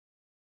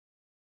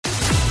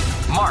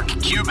Mark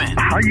Cuban.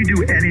 How you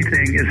do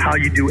anything is how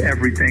you do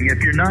everything.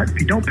 If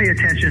you don't pay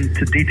attention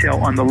to detail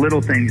on the little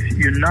things,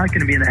 you're not going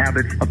to be in the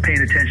habit of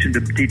paying attention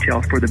to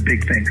detail for the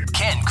big things.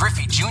 Ken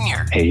Griffey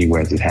Jr. Hey, he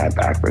wears his hat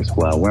backwards.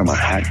 Well, I wear my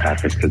hat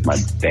backwards because my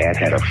dad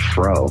had a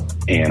fro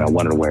and I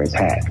wanted to wear his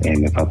hat.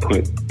 And if I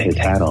put his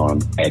hat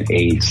on at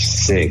age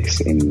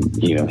 6 and,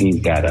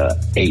 he's got a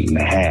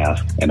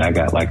 8.5 and I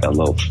got like a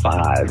little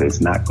 5,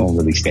 it's not going to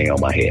really stay on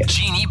my head.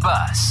 Jeannie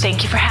Buss.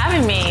 Thank you for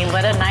having me.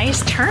 What a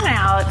nice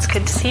turnout. It's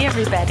good to see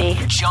everybody.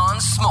 John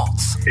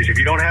Smoltz. Is if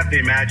you don't have the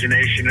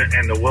imagination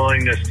and the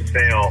willingness to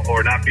fail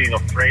or not being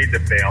afraid to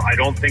fail, I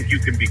don't think you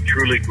can be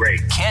truly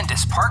great.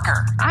 Candace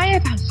Parker. I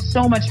have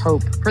so much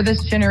hope for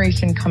this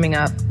generation coming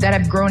up that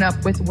have grown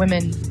up with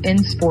women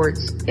in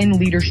sports, in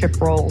leadership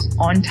roles,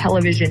 on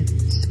television,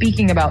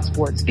 speaking about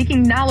sports,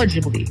 speaking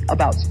knowledgeably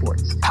about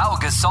sports. Pau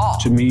Gasol.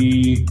 To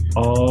me,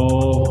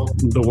 all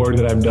the work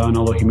that I've done,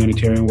 all the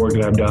humanitarian work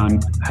that I've done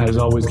has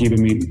always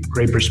given me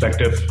great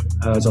perspective,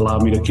 has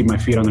allowed me to keep my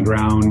feet on the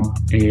ground,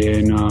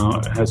 and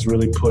has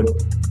really put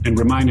and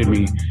reminded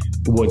me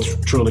what's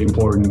truly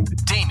important.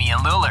 Damian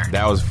Lillard.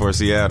 That was for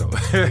Seattle.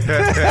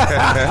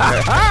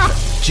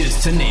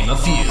 Just to name a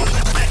few.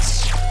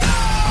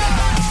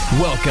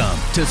 Welcome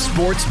to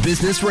Sports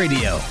Business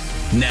Radio.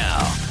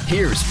 Now,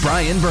 here's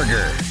Brian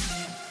Berger.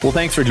 Well,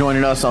 thanks for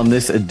joining us on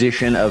this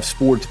edition of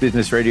Sports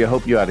Business Radio.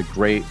 Hope you had a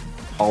great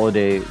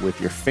holiday with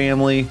your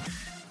family.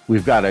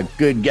 We've got a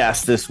good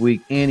guest this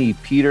week, Annie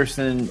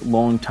Peterson,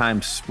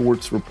 longtime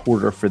sports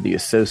reporter for the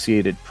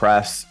Associated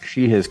Press.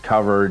 She has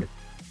covered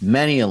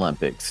many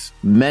Olympics,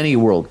 many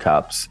World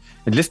Cups,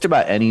 and just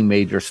about any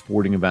major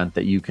sporting event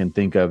that you can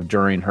think of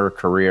during her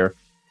career.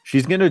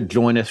 She's going to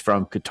join us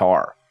from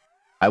Qatar.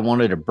 I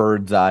wanted a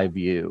bird's eye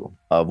view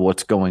of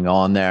what's going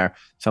on there,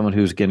 someone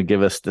who's going to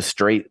give us the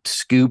straight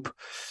scoop.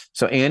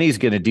 So Annie's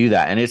going to do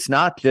that. And it's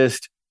not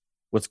just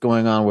what's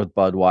going on with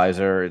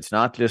Budweiser. It's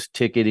not just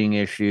ticketing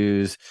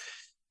issues.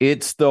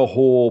 It's the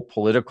whole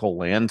political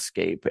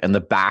landscape and the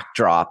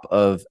backdrop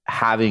of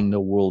having the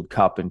World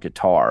Cup in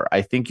Qatar.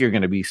 I think you're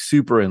going to be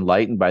super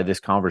enlightened by this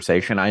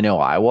conversation. I know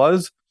I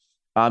was.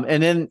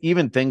 And then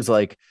even things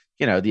like,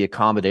 the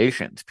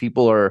accommodations.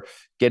 People are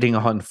getting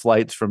on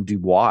flights from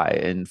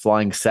Dubai and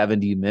flying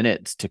 70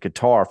 minutes to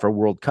Qatar for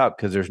World Cup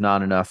because there's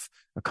not enough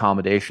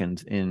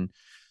accommodations in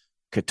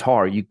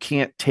Qatar. You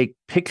can't take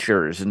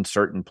pictures in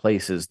certain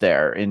places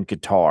there in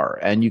Qatar,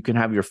 and you can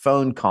have your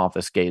phone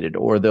confiscated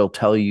or they'll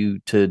tell you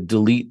to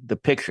delete the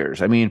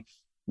pictures. I mean,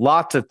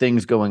 lots of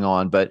things going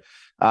on, but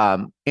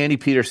Annie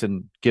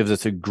Peterson gives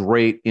us a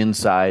great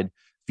inside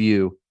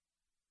view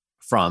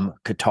from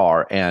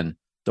Qatar and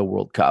the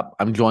World Cup.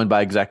 I'm joined by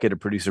executive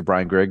producer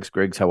Brian Griggs.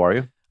 Griggs, how are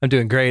you? I'm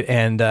doing great.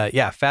 And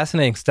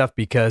fascinating stuff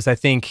because I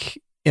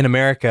think in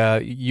America,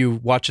 you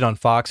watch it on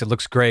Fox, it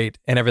looks great,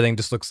 and everything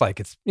just looks like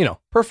it's,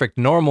 perfect,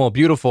 normal,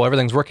 beautiful,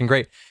 everything's working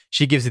great.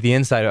 She gives you the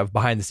insight of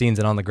behind the scenes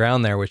and on the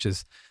ground there, which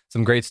is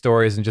some great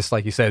stories. And just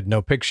like you said,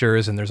 no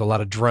pictures, and there's a lot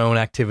of drone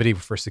activity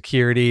for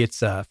security.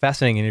 It's a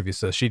fascinating interview.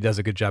 So she does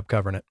a good job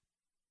covering it.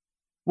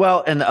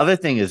 Well, and the other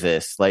thing is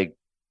this,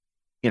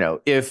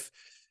 if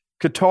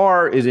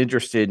Qatar is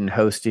interested in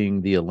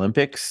hosting the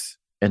Olympics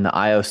and the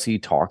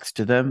IOC talks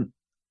to them,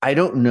 I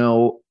don't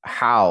know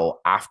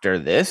how after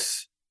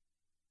this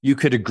you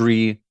could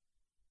agree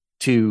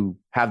to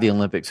have the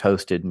Olympics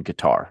hosted in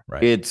Qatar.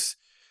 Right. It's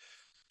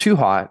too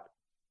hot.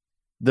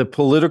 The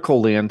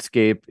political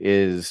landscape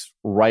is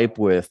ripe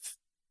with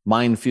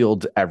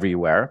minefields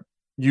everywhere.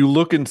 You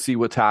look and see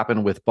what's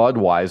happened with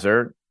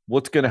Budweiser.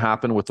 What's going to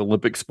happen with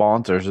Olympic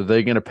sponsors? Are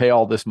they going to pay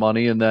all this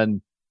money and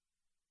then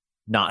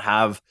not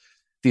have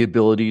the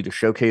ability to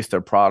showcase their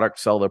product,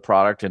 sell their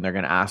product, and they're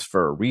going to ask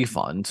for a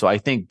refund? So I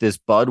think this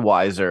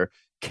Budweiser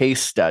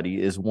case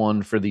study is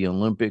one for the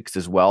Olympics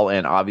as well,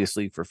 and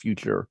obviously for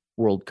future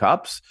World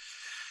Cups.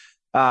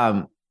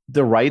 The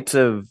rights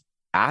of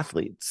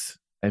athletes.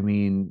 I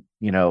mean,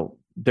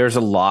 there's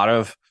a lot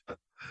of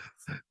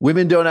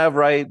women don't have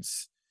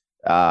rights.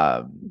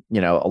 A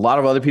lot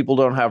of other people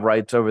don't have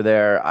rights over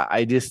there.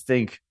 I just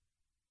think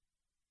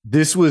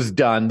this was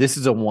done. This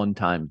is a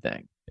one-time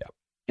thing.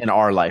 In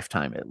our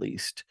lifetime, at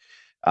least.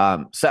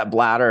 Sepp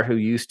Blatter, who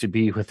used to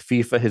be with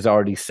FIFA, has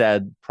already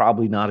said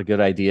probably not a good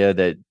idea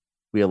that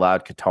we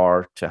allowed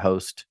Qatar to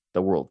host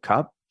the World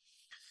Cup.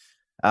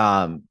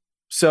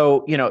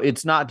 So,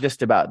 it's not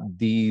just about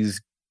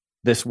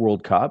this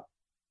World Cup.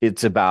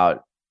 It's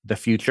about the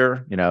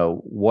future.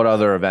 What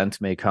other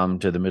events may come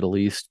to the Middle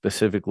East,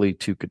 specifically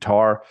to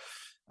Qatar.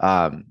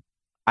 I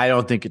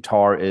don't think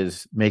Qatar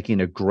is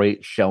making a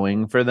great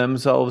showing for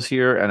themselves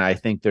here. And I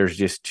think there's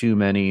just too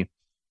many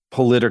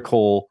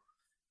political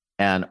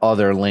and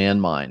other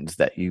landmines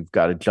that you've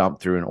got to jump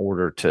through in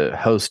order to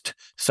host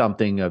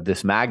something of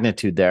this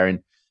magnitude there. And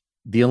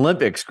the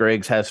Olympics,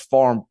 Griggs, has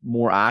far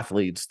more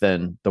athletes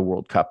than the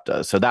World Cup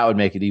does. So that would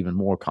make it even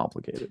more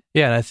complicated.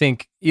 Yeah. And I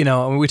think, we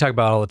talk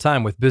about it all the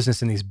time with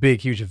business and these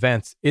big, huge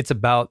events. It's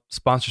about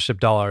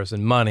sponsorship dollars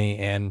and money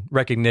and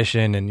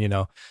recognition and,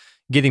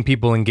 getting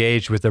people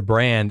engaged with their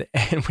brand.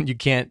 And when you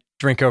can't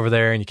drink over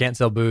there and you can't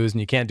sell booze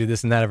and you can't do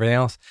this and that, everything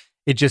else,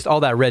 it just,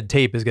 all that red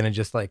tape is going to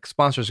just like,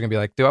 sponsors are going to be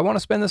like, do I want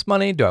to spend this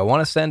money? Do I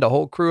want to send a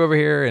whole crew over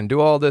here and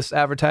do all this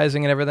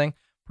advertising and everything?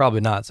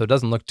 Probably not. So it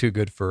doesn't look too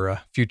good for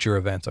future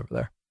events over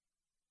there.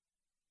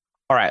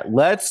 All right,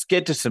 let's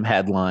get to some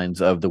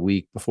headlines of the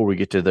week before we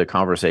get to the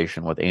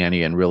conversation with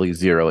Annie and really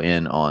zero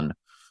in on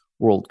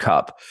World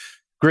Cup.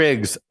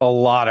 Griggs, a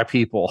lot of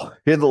people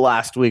in the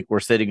last week were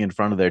sitting in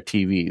front of their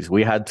TVs.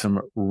 We had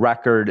some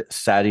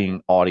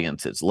record-setting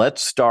audiences.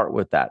 Let's start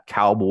with that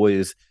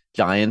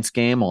Cowboys-Giants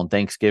game on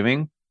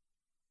Thanksgiving.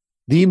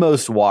 The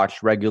most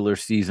watched regular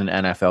season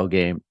NFL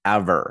game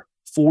ever.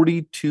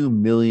 42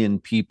 million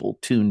people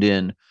tuned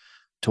in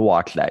to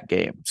watch that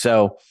game.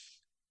 So,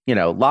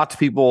 lots of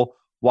people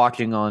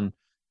watching on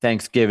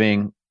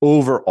Thanksgiving.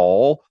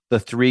 Overall, the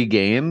three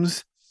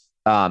games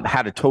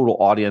had a total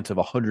audience of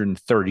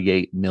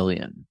 138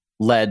 million,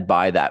 led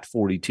by that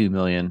 42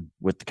 million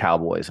with the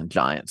Cowboys and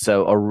Giants.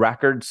 So a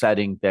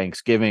record-setting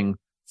Thanksgiving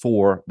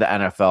for the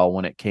NFL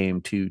when it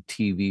came to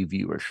TV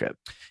viewership.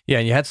 Yeah,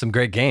 and you had some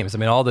great games. I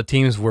mean, all the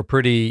teams were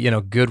pretty,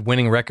 good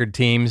winning record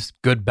teams,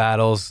 good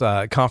battles,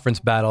 conference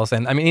battles.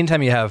 And I mean,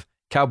 anytime you have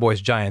Cowboys,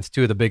 Giants,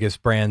 two of the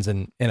biggest brands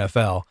in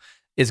NFL,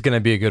 it's going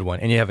to be a good one.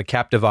 And you have a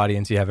captive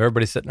audience. You have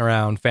everybody sitting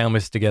around,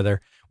 families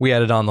together. We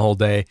had it on the whole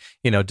day,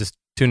 just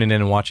tuning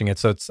in and watching it.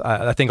 So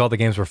I think all the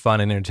games were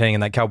fun and entertaining,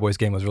 and that Cowboys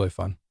game was really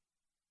fun.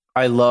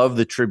 I love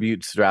the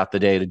tributes throughout the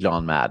day to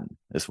John Madden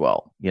as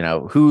well.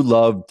 Who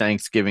loved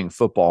Thanksgiving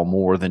football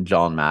more than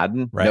John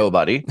Madden? Right.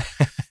 Nobody.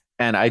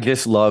 And I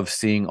just love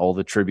seeing all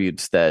the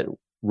tributes that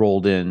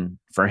rolled in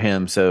for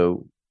him.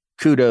 So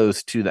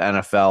kudos to the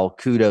NFL,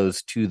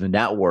 kudos to the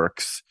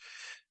networks.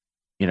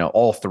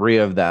 All three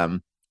of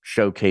them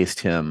showcased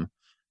him,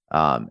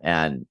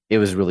 and it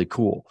was really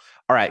cool.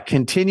 All right,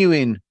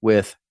 continuing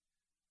with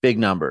big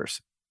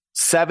numbers.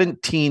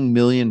 17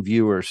 million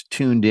viewers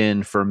tuned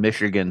in for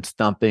Michigan's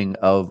thumping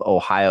of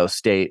Ohio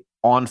State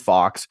on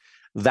Fox.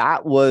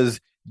 That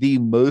was the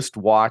most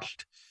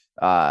watched,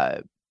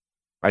 noon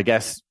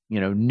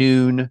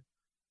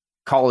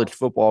college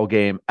football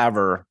game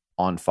ever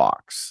on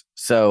Fox.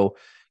 So,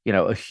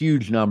 a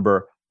huge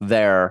number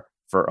there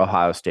for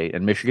Ohio State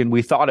and Michigan.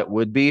 We thought it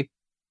would be.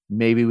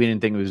 Maybe we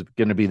didn't think it was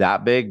going to be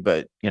that big,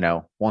 but,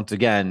 once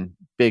again,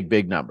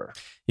 big number.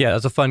 Yeah, it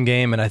was a fun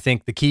game. And I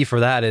think the key for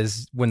that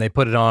is when they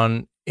put it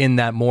on in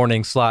that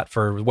morning slot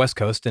for West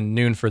Coast and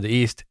noon for the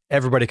East,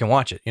 everybody can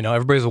watch it.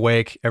 Everybody's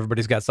awake.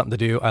 Everybody's got something to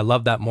do. I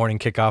love that morning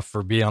kickoff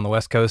for being on the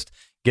West Coast.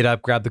 Get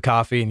up, grab the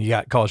coffee, and you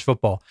got college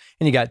football.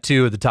 And you got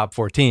two of the top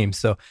four teams.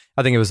 So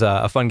I think it was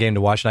a fun game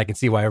to watch, and I can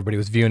see why everybody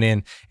was viewing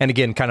in. And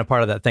again, kind of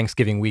part of that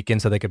Thanksgiving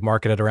weekend so they could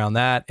market it around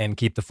that and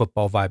keep the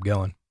football vibe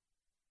going.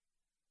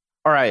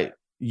 All right.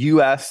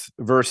 U.S.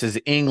 versus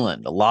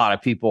England. A lot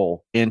of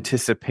people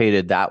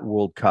anticipated that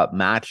World Cup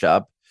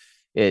matchup.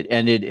 It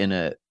ended in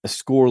a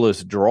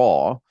scoreless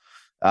draw,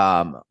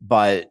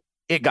 but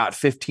it got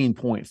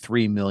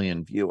 15.3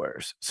 million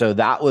viewers. So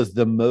that was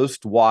the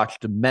most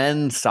watched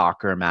men's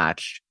soccer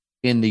match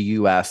in the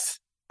U.S.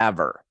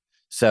 ever.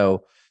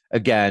 So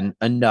again,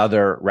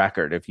 another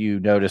record. If you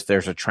notice,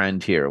 there's a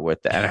trend here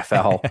with the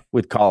NFL,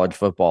 with college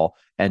football,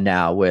 and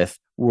now with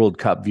World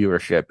Cup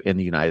viewership in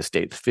the United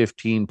States.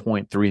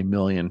 15.3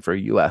 million for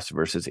U.S.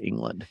 versus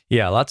England.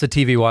 Yeah, lots of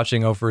TV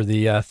watching over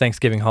the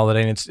Thanksgiving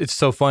holiday, and it's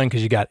so fun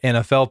because you got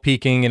NFL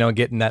peaking,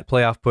 getting that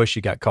playoff push.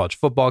 You got college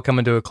football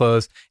coming to a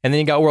close, and then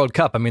you got World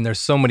Cup. I mean, there's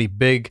so many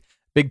big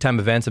time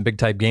events and big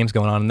time games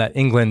going on, and that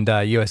England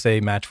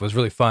USA match was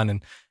really fun.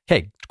 And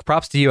hey,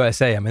 props to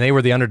USA. I mean, they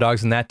were the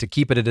underdogs in that to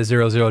keep it at a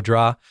 0-0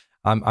 draw.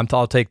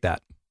 I'll take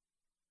that.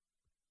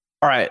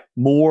 All right,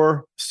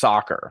 more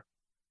soccer.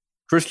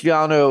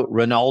 Cristiano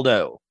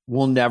Ronaldo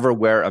will never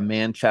wear a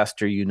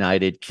Manchester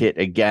United kit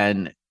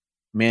again.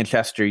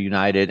 Manchester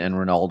United and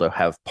Ronaldo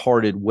have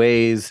parted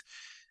ways.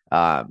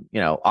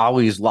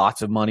 Always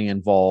lots of money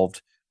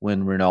involved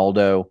when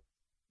Ronaldo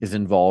is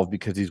involved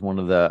because he's one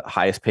of the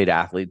highest paid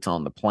athletes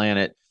on the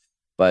planet.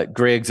 But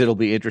Griggs, it'll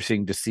be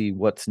interesting to see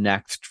what's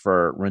next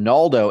for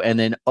Ronaldo. And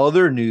then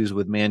other news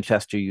with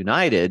Manchester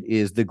United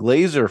is the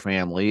Glazer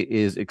family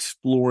is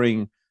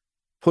exploring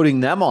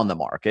putting them on the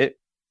market.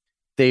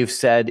 They've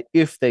said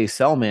if they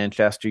sell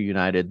Manchester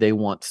United, they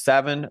want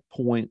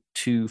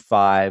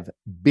 $7.25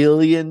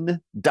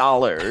 billion,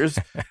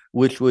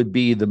 which would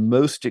be the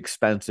most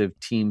expensive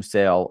team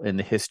sale in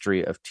the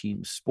history of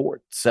team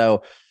sports.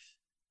 So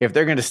if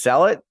they're going to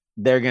sell it,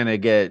 they're going to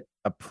get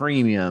a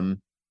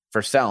premium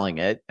for selling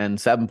it, and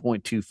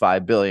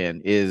 $7.25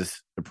 billion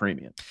is the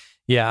premium.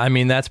 Yeah, I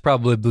mean, that's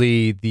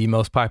probably the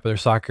most popular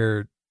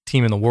soccer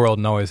team in the world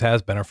and always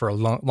has been, or for a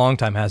long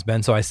time has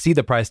been. So I see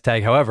the price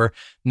tag. However,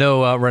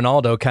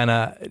 Ronaldo kind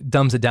of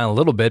dumbs it down a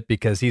little bit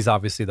because he's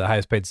obviously the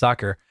highest paid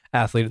soccer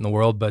athlete in the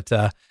world. But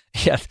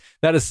yeah,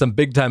 that is some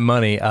big time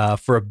money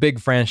for a big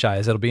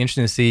franchise. It'll be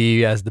interesting to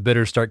see as the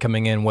bidders start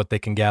coming in what they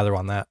can gather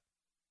on that.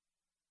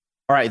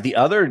 All right, the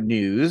other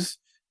news,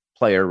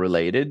 player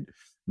related,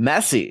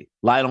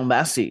 Lionel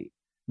Messi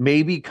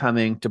may be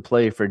coming to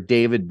play for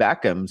David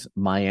Beckham's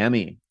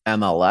Miami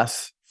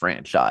MLS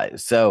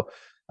franchise. So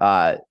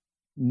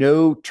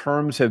no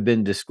terms have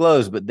been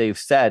disclosed, but they've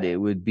said it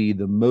would be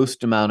the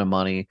most amount of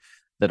money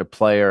that a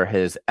player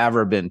has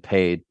ever been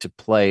paid to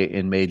play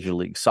in Major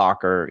League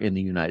Soccer in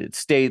the United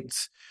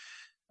States.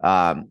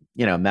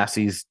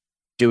 Messi's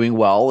doing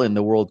well in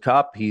the World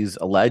Cup. He's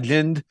a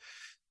legend.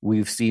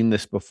 We've seen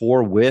this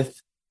before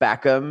with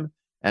Beckham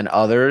and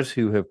others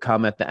who have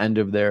come at the end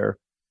of their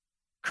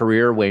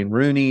career, Wayne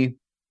Rooney.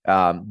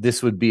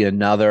 This would be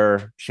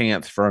another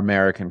chance for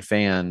American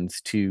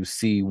fans to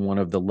see one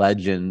of the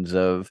legends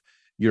of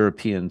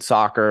European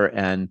soccer.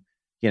 And,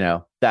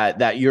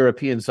 that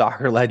European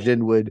soccer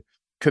legend would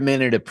come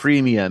in at a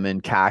premium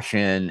and cash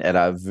in at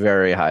a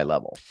very high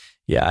level.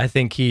 Yeah, I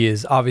think he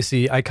is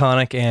obviously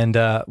iconic, and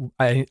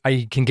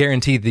I can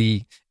guarantee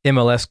the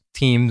MLS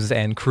teams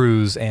and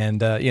crews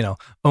and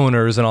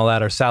owners and all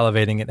that are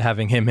salivating at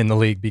having him in the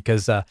league,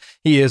 because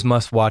he is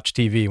must-watch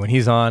TV. When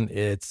he's on,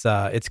 it's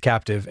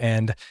captive.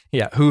 And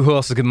yeah, who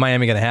else is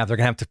Miami going to have? They're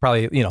going to have to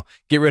probably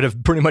get rid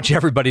of pretty much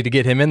everybody to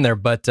get him in there.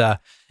 But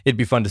it'd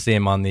be fun to see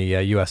him on the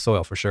U.S.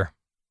 soil for sure.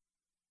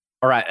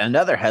 All right,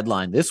 another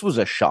headline. This was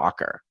a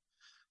shocker.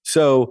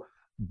 So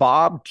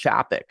Bob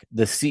Chapek,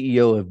 the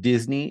CEO of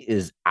Disney,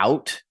 is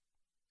out.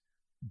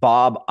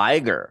 Bob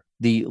Iger,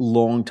 the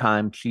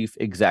longtime chief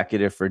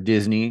executive for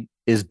Disney,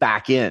 is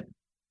back in.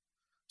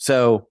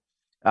 So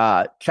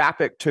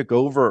Chapek took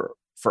over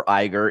for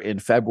Iger in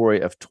February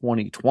of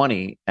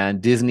 2020,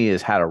 and Disney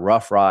has had a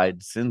rough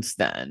ride since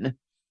then.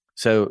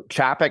 So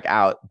Chapek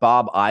out,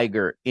 Bob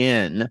Iger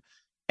in.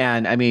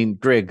 And I mean,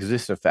 Griggs,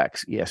 this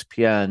affects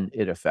ESPN.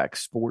 It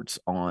affects sports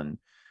on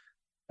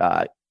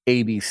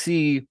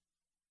ABC.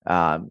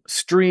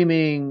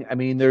 Streaming. I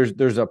mean,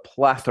 there's a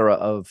plethora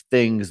of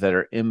things that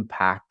are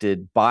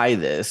impacted by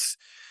this.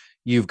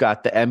 You've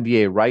got the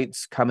NBA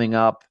rights coming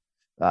up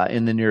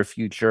in the near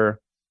future.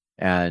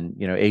 And,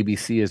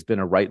 ABC has been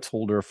a rights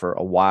holder for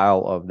a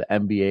while of the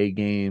NBA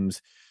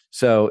games.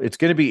 So it's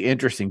going to be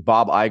interesting.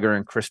 Bob Iger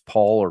and Chris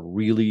Paul are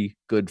really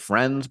good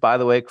friends, by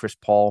the way. Chris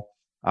Paul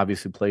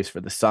obviously plays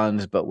for the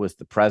Suns, but was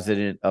the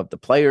president of the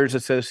Players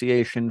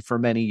Association for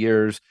many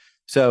years.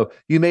 So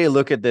you may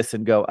look at this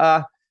and go,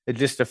 it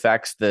just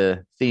affects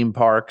the theme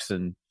parks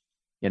and,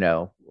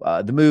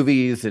 the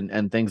movies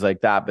and things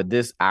like that. But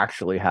this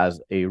actually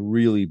has a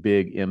really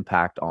big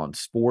impact on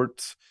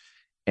sports.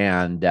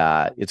 And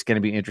it's going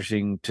to be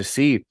interesting to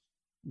see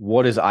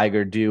what does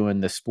Iger do in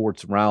the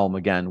sports realm,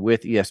 again,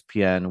 with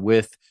ESPN,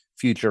 with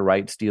future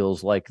rights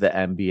deals like the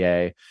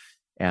NBA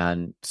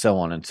and so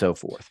on and so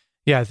forth.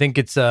 Yeah, I think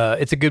it's a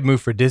good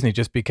move for Disney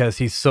just because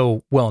he's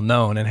so well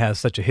known and has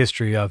such a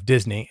history of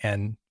Disney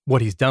and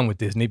what he's done with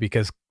Disney,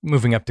 because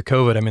moving up to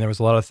COVID, I mean, there was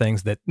a lot of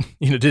things that,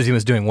 Disney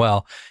was doing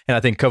well. And I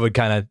think COVID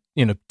kind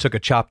of, took a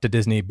chop to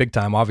Disney big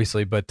time,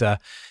 obviously. But,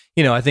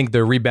 I think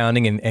they're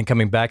rebounding and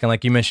coming back. And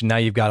like you mentioned, now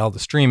you've got all the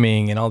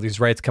streaming and all these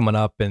rights coming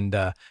up. And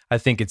I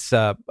think it's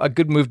a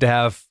good move to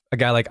have a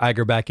guy like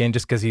Iger back in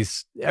just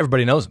because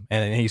everybody knows him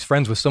and he's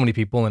friends with so many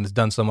people and has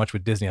done so much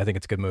with Disney. I think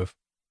it's a good move.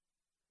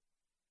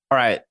 All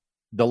right.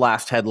 The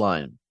last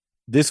headline.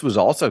 This was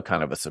also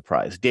kind of a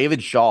surprise.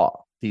 David Shaw,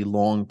 the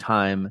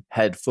longtime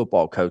head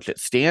football coach at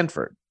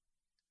Stanford,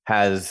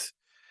 has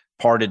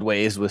parted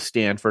ways with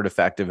Stanford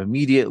effective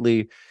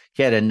immediately.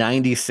 He had a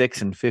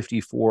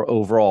 96-54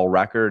 overall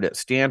record at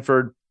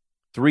Stanford,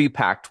 3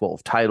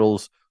 Pac-12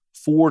 titles,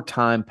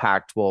 4-time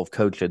Pac-12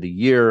 Coach of the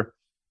Year,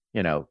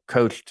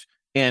 coached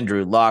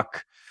Andrew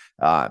Luck,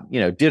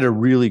 did a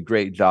really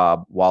great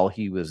job while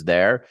he was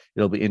there.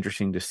 It'll be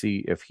interesting to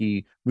see if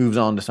he moves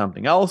on to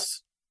something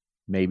else,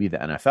 maybe the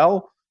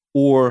NFL,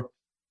 or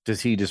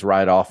does he just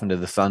ride off into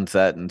the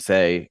sunset and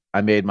say,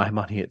 I made my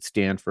money at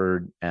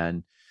Stanford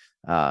and,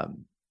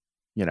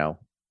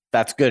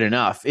 that's good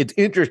enough. It's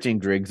interesting,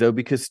 Griggs, though,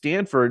 because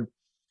Stanford,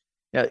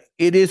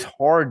 it is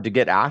hard to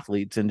get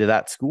athletes into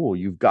that school.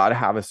 You've got to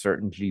have a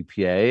certain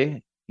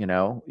GPA.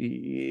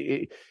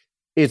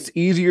 It's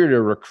easier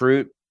to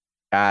recruit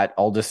at,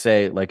 I'll just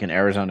say, like an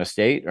Arizona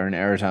State or an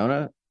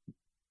Arizona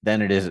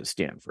than it is at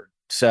Stanford.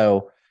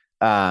 So,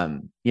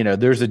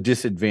 there's a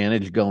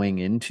disadvantage going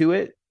into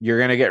it. You're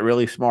going to get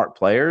really smart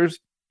players,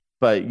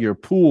 but your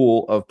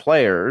pool of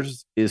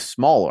players is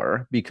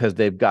smaller because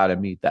they've got to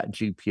meet that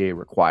GPA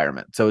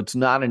requirement. So it's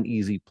not an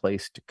easy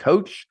place to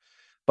coach,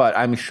 but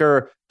I'm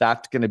sure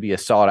that's going to be a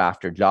sought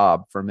after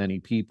job for many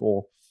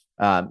people.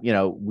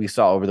 We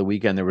saw over the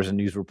weekend, there was a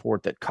news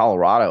report that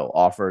Colorado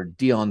offered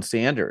Deion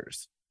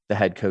Sanders the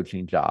head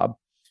coaching job.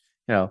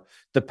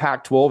 The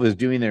Pac-12 is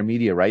doing their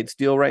media rights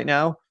deal right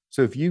now.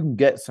 So if you can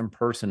get some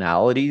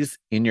personalities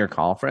in your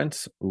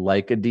conference,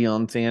 like a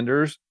Deion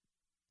Sanders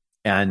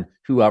and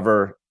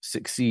whoever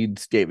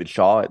succeeds David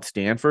Shaw at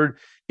Stanford,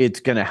 it's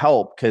going to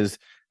help because,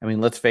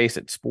 let's face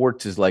it,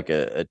 sports is like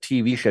a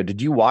TV show.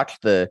 Did you watch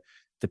the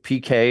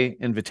PK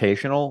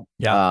Invitational?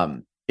 Yeah.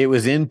 It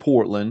was in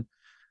Portland.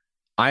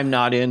 I'm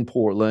not in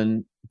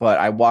Portland, but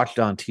I watched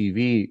on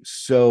TV.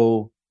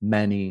 So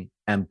many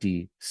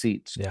empty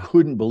seats. Yeah.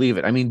 Couldn't believe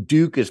it.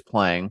 Duke is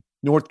playing,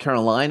 North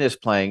Carolina is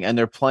playing, and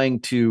they're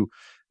playing to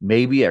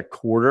maybe a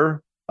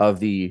quarter of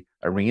the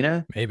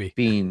arena. Maybe.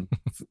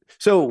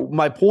 So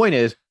my point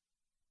is,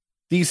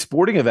 these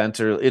sporting events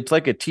it's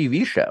like a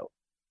TV show,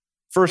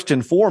 first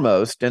and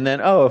foremost. And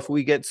then, if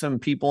we get some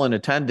people in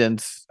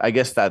attendance, I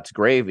guess that's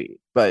gravy.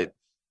 But,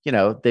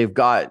 they've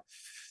got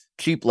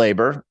cheap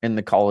labor in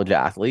the college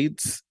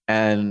athletes,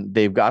 and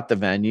they've got the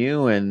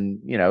venue, and,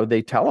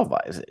 they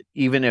televise it,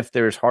 even if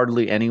there's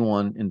hardly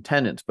anyone in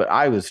attendance. But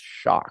I was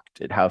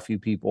shocked at how few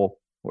people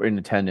were in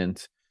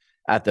attendance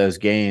at those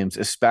games,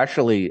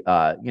 especially,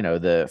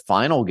 the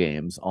final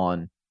games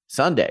on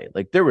Sunday.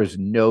 Like, there was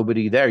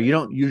nobody there. You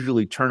don't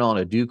usually turn on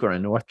a Duke or a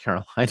North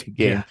Carolina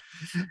game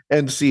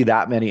and see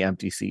that many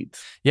empty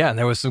seats. Yeah, and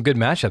there was some good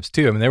matchups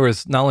too. I mean, there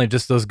was not only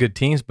just those good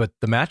teams, but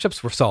the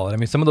matchups were solid. I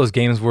mean, some of those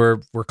games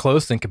were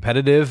close and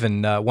competitive,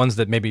 and ones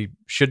that maybe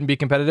shouldn't be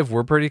competitive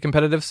were pretty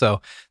competitive.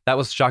 So that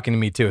was shocking to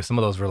me too. Some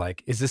of those were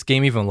like, is this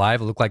game even live?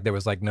 It looked like there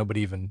was like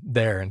nobody even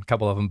there in a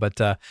couple of them. But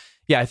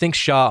I think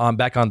Shaw,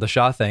 back on the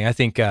Shaw thing, I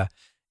think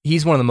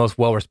he's one of the most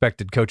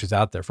well-respected coaches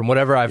out there. From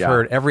whatever I've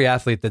heard, every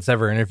athlete that's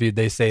ever interviewed,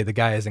 they say the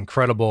guy is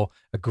incredible,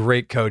 a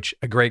great coach,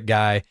 a great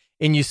guy.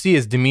 And you see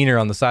his demeanor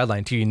on the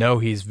sideline too.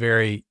 He's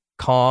very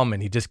calm,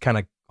 and he just kind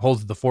of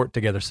holds the fort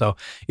together. So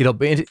it'll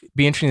be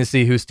interesting to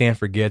see who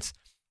Stanford gets.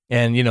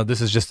 And,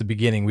 this is just the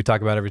beginning. We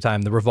talk about every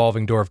time the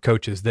revolving door of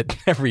coaches, that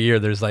every year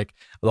there's like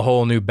the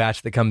whole new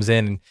batch that comes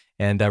in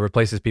and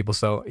replaces people.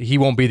 So he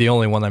won't be the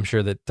only one, I'm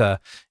sure, that,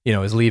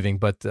 is leaving.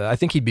 But I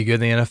think he'd be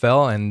good in the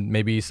NFL and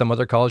maybe some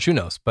other college. Who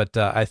knows? But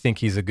I think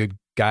he's a good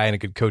guy and a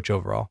good coach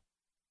overall.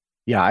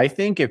 Yeah, I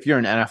think if you're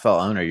an NFL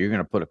owner, you're going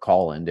to put a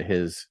call into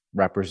his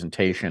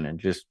representation and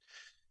just,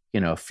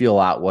 feel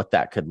out what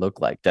that could look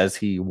like. Does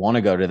he want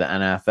to go to the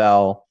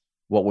NFL?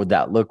 What would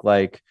that look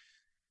like?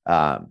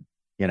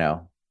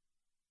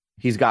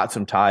 He's got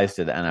some ties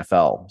to the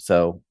NFL,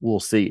 so we'll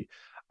see.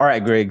 All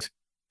right, Griggs,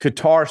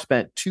 Qatar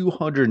spent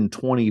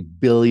 $220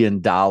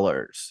 billion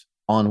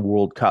on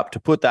World Cup. To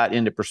put that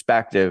into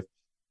perspective,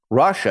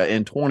 Russia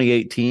in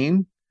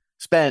 2018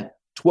 spent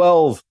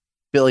 $12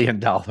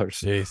 billion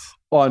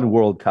on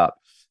World Cup.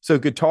 So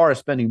Qatar is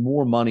spending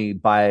more money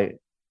by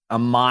a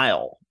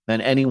mile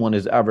than anyone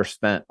has ever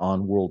spent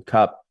on World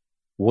Cup.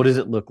 What does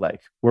it look like?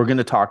 We're going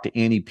to talk to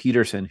Annie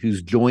Peterson,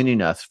 who's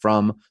joining us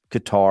from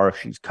Qatar.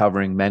 She's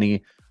covering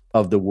many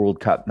of the World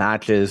Cup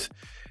matches.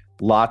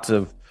 Lots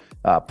of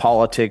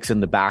politics in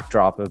the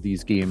backdrop of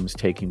these games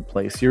taking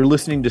place. You're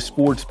listening to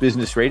Sports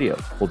Business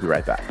Radio. We'll be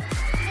right back.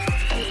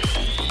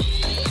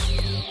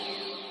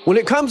 When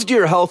it comes to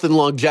your health and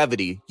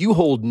longevity, you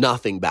hold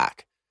nothing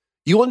back.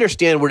 You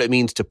understand what it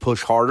means to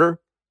push harder,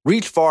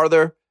 reach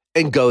farther,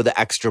 and go the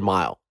extra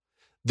mile.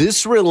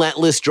 This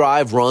relentless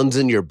drive runs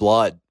in your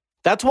blood.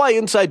 That's why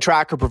Inside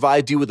Tracker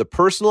provides you with a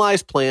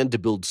personalized plan to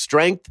build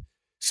strength,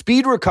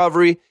 speed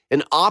recovery,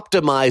 and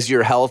optimize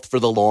your health for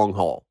the long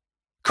haul.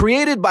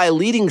 Created by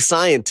leading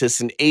scientists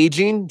in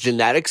aging,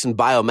 genetics, and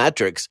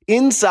biometrics,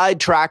 Inside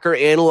Tracker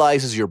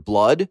analyzes your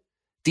blood,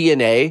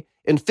 DNA,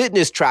 and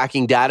fitness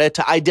tracking data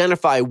to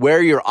identify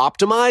where you're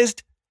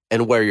optimized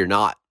and where you're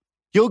not.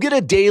 You'll get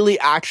a daily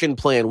action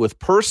plan with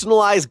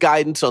personalized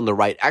guidance on the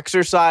right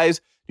exercise,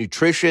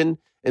 nutrition,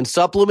 and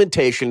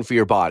supplementation for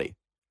your body.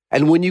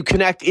 And when you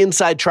connect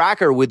Inside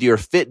Tracker with your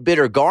Fitbit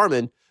or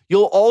Garmin,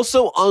 you'll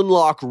also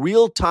unlock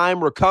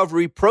real-time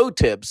recovery pro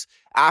tips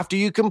after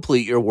you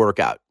complete your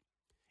workout.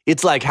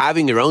 It's like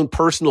having your own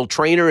personal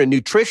trainer and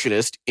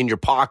nutritionist in your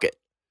pocket.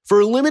 For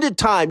a limited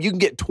time, you can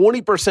get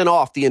 20%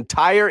 off the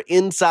entire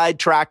Inside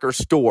Tracker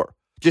store.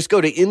 Just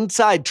go to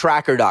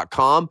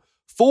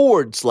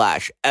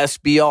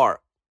insidetracker.com/SBR.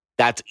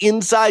 That's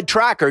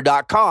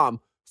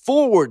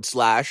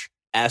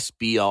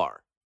insidetracker.com/SBR.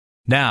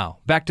 Now,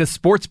 back to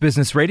Sports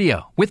Business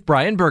Radio with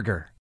Brian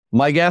Berger.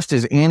 My guest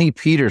is Annie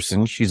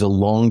Peterson. She's a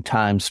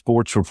longtime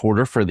sports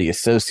reporter for the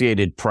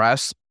Associated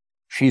Press.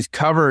 She's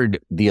covered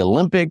the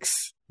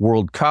Olympics,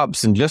 World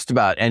Cups, and just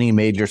about any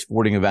major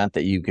sporting event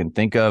that you can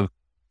think of.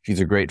 She's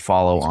a great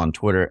follow on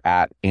Twitter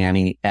at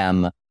Annie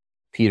M.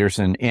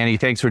 Peterson. Annie,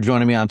 thanks for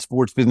joining me on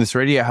Sports Business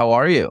Radio. How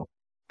are you?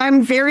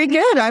 I'm very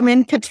good. I'm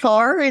in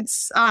Qatar.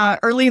 It's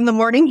early in the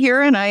morning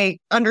here, and I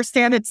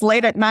understand it's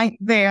late at night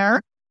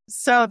there.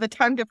 So the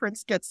time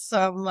difference gets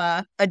some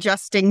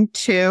adjusting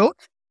too.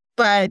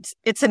 But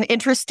it's an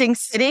interesting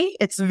city.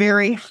 It's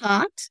very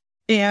hot,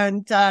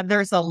 and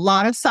there's a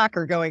lot of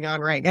soccer going on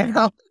right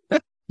now.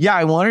 Yeah,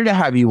 I wanted to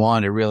have you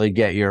on to really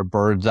get your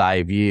bird's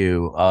eye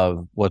view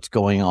of what's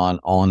going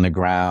on the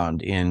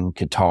ground in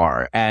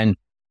Qatar. And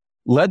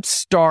let's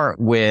start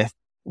with,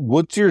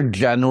 what's your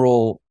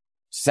general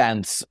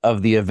sense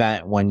of the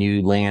event when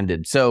you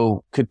landed?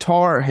 So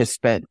Qatar has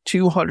spent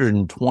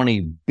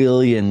 $220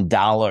 billion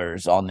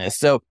on this.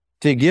 So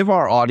to give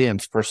our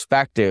audience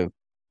perspective,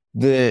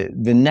 the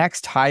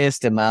next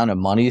highest amount of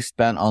money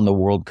spent on the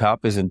World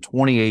Cup is in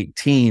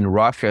 2018.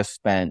 Russia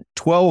spent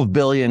 $12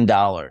 billion.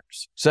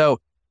 So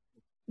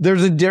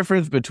there's a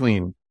difference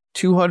between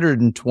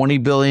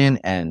 $220 billion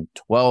and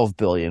 $12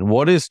 billion.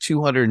 What does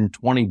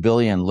 $220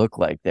 billion look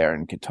like there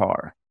in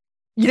Qatar?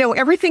 You know,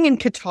 everything in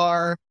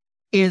Qatar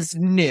is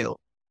new.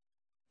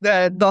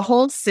 The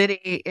whole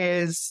city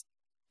is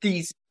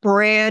these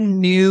brand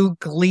new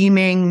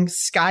gleaming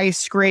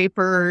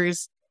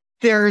skyscrapers.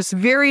 there's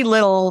very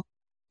little,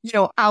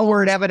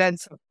 outward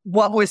evidence of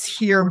what was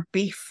here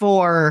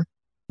before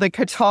the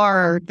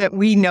Qatar that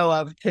we know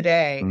of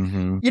today.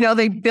 Mm-hmm.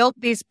 They built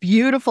these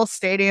beautiful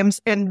stadiums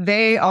and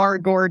they are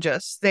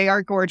gorgeous. They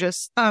are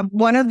gorgeous.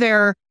 One of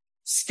their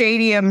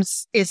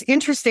stadiums is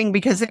interesting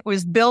because it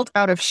was built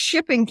out of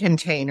shipping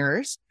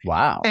containers.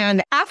 Wow.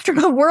 And after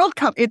the World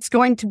Cup, it's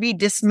going to be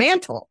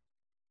dismantled.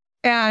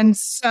 And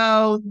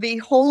so the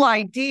whole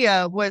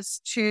idea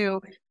was to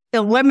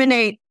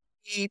eliminate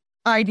the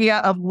idea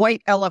of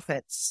white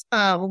elephants.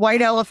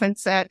 White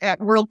elephants at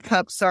World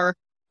Cups are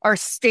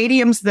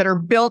stadiums that are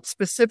built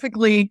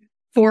specifically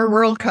for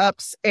World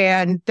Cups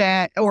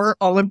or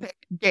Olympic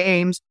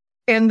Games.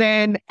 And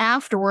then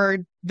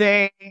afterward,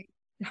 they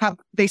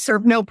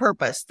serve no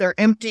purpose. They're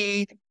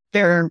empty.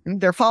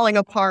 They're falling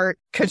apart.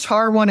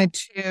 Qatar wanted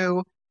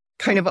to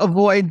kind of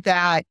avoid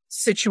that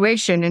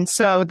situation. And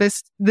so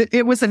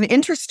it was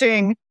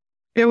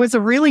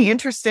a really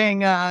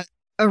interesting,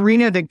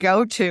 arena to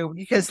go to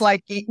because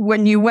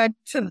when you went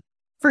to the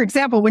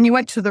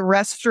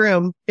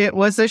restroom, it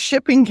was a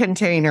shipping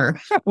container.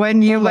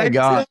 When you went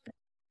to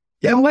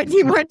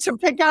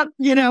pick up,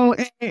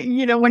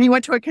 when you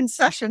went to a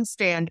concession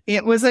stand,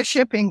 it was a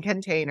shipping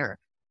container.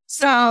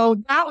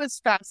 So that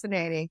was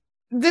fascinating.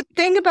 The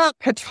thing about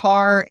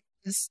Qatar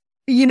is,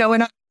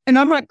 and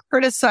I'm not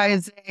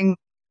criticizing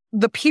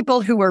the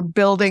people who are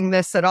building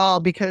this at all,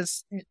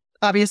 because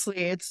obviously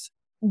it's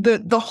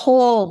the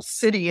whole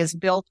city is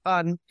built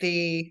on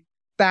the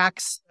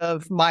backs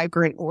of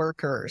migrant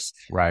workers.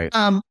 Right.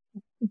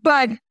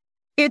 But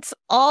it's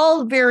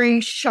all very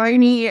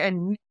shiny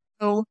and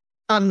new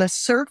on the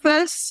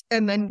surface.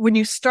 And then when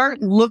you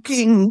start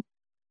looking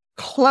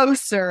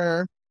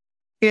closer,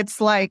 it's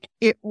like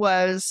it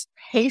was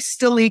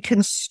hastily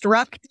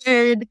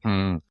constructed.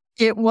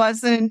 It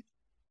wasn't,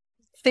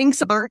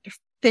 things aren't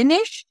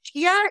finished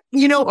yet,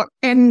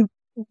 and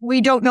we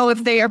don't know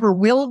if they ever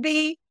will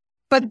be,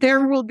 but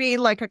there will be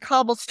like a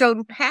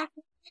cobblestone path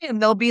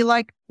and there'll be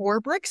like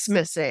 4 bricks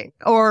missing,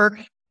 or,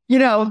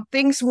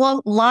 things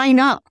won't line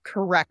up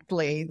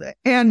correctly,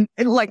 and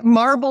like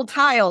marble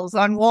tiles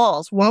on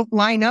walls won't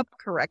line up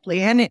correctly.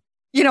 And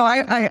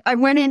I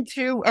went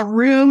into a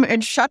room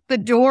and shut the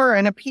door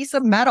and a piece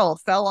of metal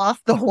fell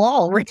off the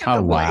wall.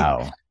 Oh,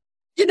 wow.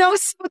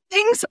 So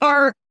things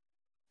are,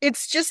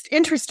 it's just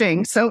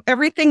interesting. So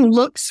everything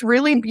looks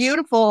really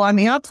beautiful on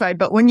the outside,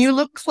 but when you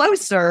look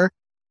closer,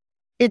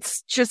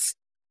 it's just,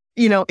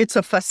 it's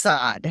a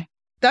facade.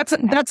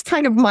 That's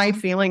kind of my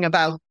feeling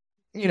about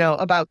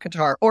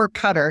Qatar, or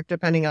Qatar,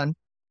 depending on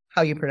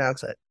how you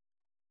pronounce it.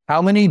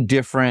 How many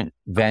different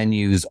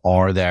venues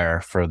are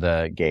there for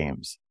the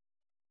games?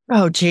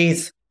 Oh,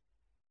 geez.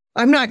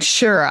 I'm not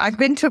sure. I've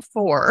been to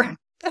 4.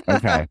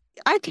 Okay.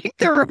 I think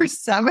there are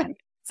 7.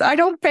 So I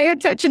don't pay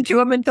attention to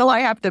them until I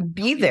have to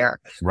be there.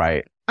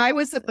 Right. I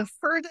was at the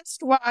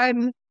furthest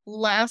one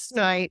last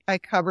night. I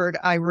covered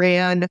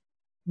Iran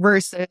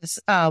versus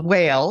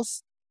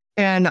Wales.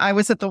 And I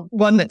was at the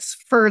one that's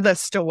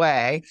furthest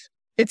away.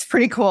 It's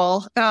pretty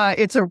cool.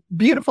 It's a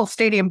beautiful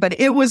stadium, but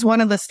it was one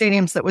of the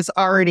stadiums that was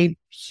already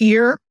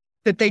here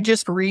that they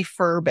just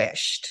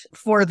refurbished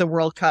for the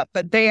World Cup.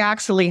 But they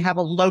actually have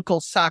a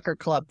local soccer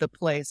club that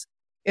plays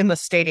in the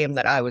stadium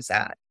that I was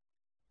at.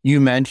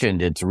 You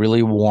mentioned it's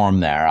really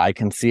warm there. I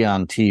can see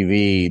on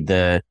TV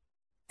the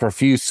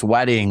profuse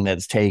sweating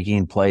that's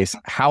taking place.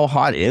 How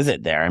hot is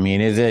it there? I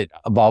mean, is it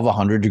above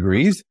 100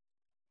 degrees?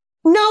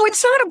 No,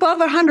 it's not above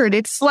 100.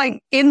 It's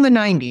like in the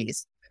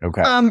 90s.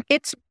 Okay.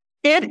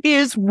 It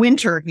is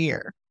winter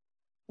here,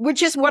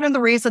 which is one of the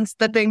reasons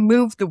that they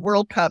moved the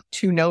World Cup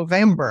to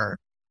November.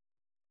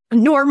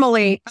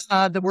 Normally,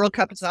 the World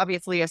Cup is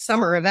obviously a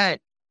summer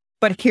event,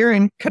 but here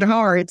in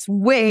Qatar, it's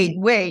way,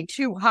 way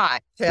too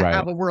hot to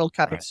have a World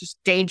Cup. It's just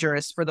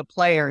dangerous for the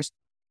players.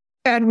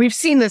 And we've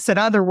seen this at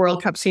other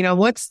World Cups.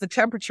 Once the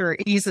temperature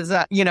eases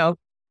up,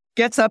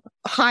 gets up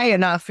high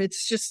enough,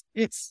 it's just,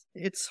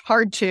 it's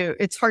hard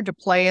to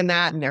play in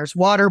that. And there's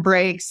water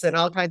breaks and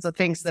all kinds of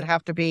things that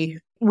have to be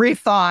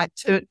rethought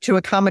to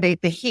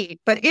accommodate the heat.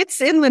 But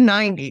it's in the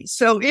 90s,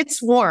 so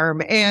it's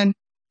warm. And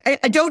I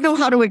don't know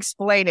how to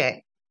explain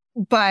it,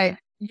 but,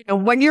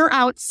 when you're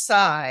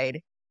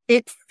outside,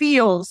 it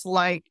feels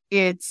like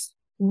it's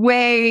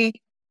way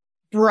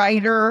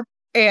brighter,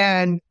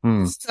 and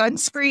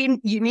sunscreen,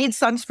 you need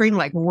sunscreen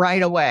like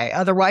right away.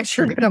 Otherwise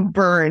you're going to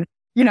burn.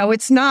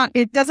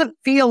 It doesn't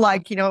feel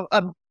like,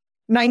 a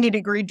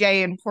 90-degree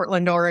day in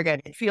Portland, Oregon.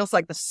 It feels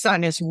like the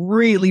sun is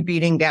really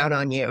beating down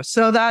on you.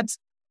 So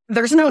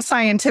there's no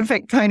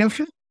scientific kind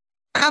of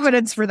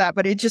evidence for that,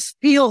 but it just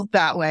feels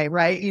that way,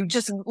 right? You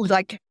just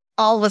like,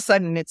 all of a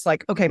sudden it's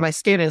like, okay, my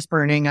skin is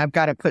burning. I've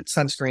got to put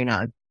sunscreen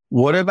on.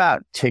 What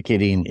about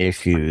ticketing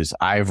issues?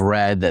 I've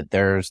read that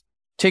there's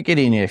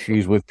ticketing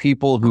issues with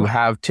people who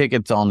have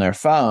tickets on their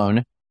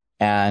phone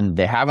and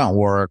they haven't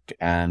worked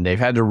and they've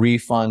had to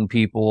refund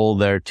people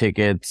their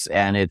tickets,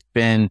 and it's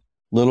been a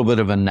little bit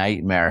of a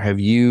nightmare. Have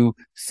you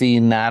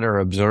seen that or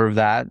observed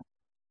that?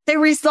 They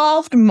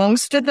resolved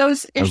most of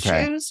those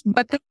issues,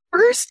 but the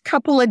first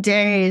couple of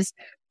days,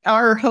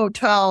 our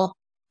hotel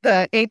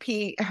the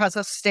AP has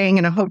us staying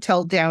in a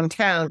hotel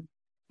downtown,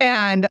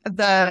 and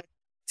the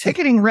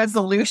ticketing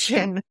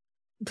resolution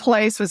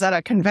place was at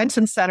a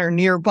convention center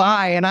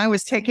nearby. And I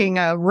was taking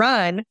a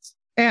run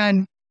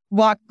and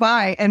walked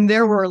by, and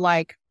there were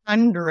like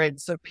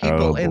hundreds of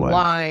people in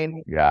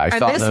line. Yeah, I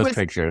saw those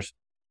pictures.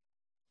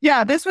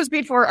 Yeah, this was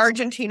before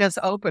Argentina's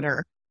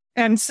opener.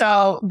 And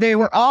so they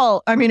were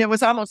all, I mean, it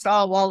was almost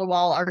all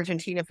wall-to-wall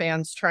Argentina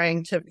fans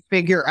trying to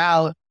figure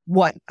out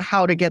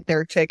how to get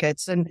their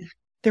tickets. And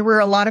there were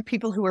a lot of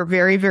people who were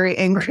very, very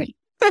angry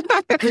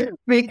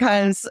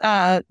because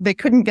they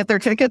couldn't get their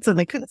tickets and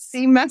they couldn't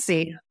see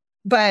Messi.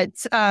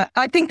 But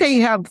I think they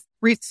have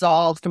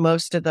resolved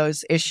most of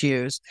those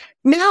issues.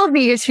 Now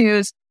the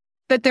issues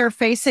that they're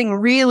facing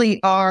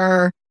really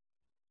are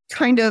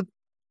kind of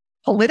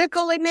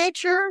political in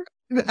nature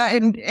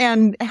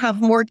and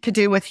have more to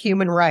do with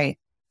human rights.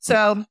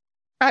 So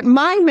at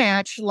my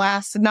match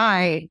last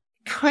night,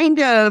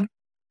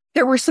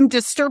 there were some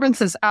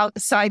disturbances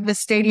outside the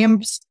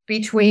stadiums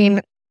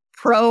between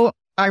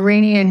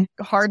pro-Iranian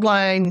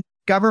hardline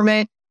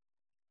government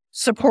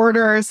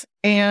supporters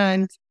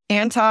and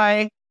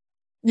Iranian,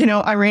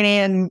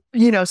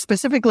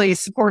 specifically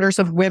supporters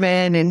of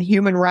women and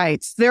human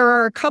rights. There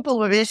are a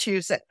couple of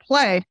issues at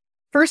play.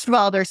 First of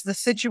all, there's the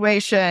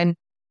situation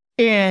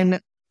in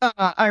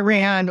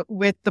Iran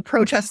with the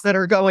protests that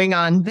are going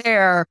on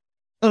there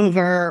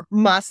over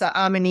Mahsa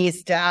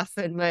Amini's death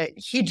and the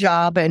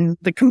hijab and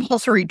the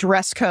compulsory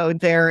dress code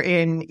there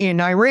in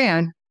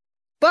Iran.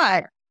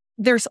 But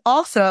there's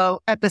also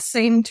at the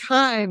same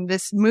time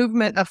this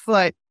movement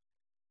afoot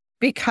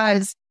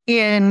because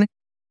in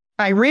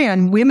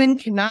Iran, women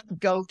cannot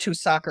go to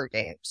soccer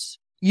games.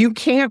 You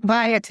can't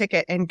buy a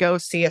ticket and go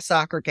see a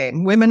soccer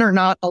game. Women are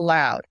not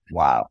allowed.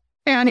 Wow.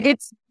 And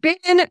it's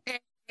been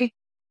a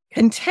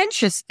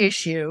contentious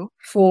issue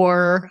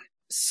for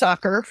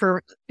soccer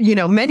for,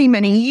 many,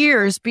 many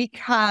years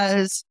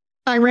because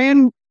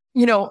Iran,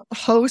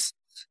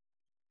 hosts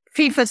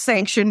FIFA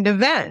sanctioned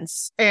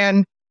events,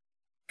 and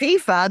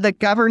FIFA, the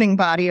governing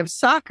body of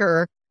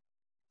soccer,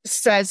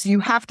 says you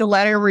have to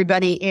let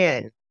everybody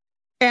in.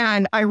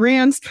 And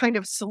Iran's kind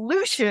of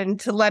solution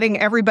to letting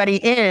everybody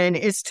in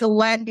is to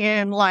let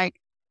in like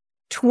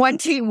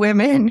 20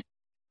 women,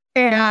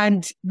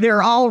 and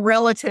they're all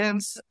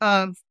relatives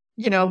of,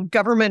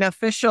 government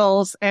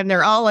officials, and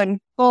they're all in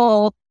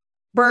full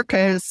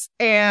burqas,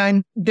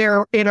 and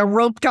they're in a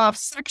roped off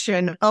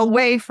section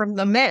away from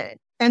the men.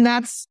 And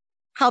that's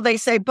how they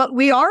say, but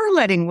we are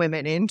letting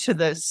women into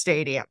the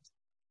stadium,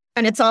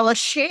 and it's all a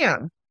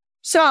sham.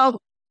 So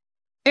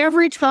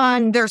every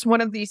time there's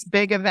one of these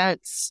big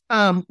events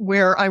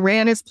where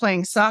Iran is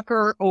playing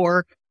soccer,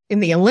 or in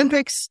the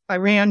Olympics,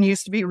 Iran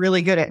used to be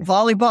really good at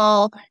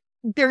volleyball,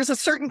 there's a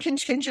certain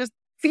contingent of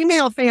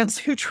female fans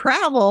who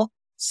travel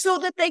so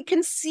that they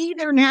can see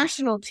their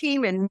national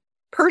team in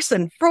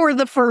person for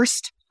the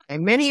first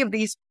time. Many of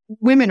these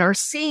women are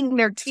seeing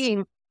their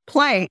team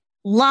play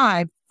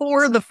live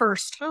for the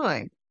first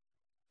time.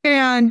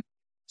 And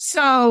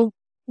so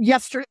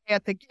last night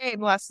at the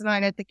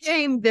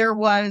game, there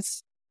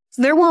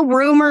were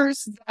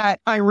rumors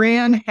that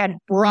Iran had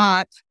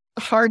brought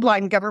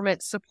hardline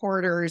government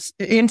supporters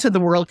into the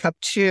World Cup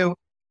to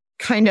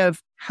kind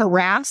of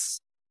harass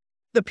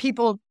the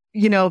people,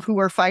 who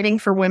were fighting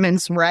for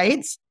women's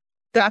rights.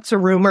 That's a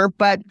rumor.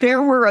 But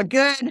there were a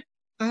good,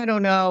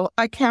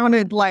 I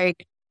counted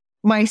like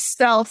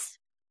myself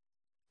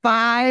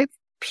 5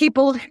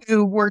 people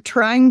who were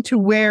trying to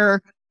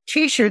wear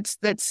T-shirts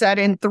that said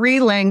in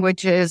 3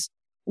 languages,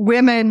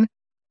 women,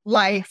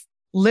 life,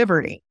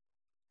 liberty.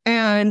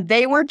 And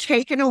they were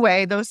taken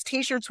away. Those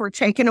T-shirts were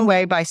taken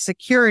away by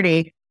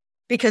security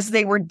because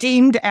they were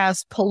deemed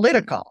as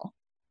political.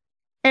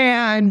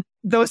 And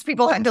those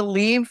people had to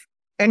leave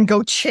and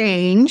go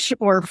change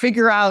or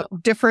figure out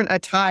different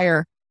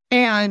attire.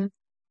 And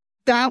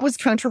that was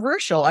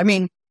controversial. I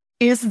mean,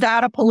 is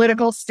that a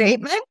political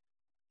statement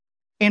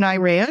in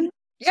Iran?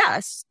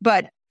 Yes.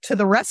 But to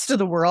the rest of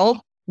the world,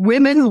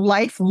 women,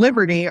 life,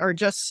 liberty are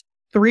just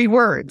 3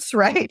 words,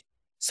 right?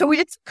 So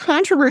it's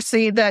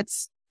controversy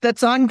that's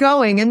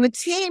ongoing. And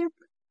the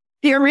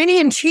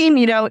Iranian team,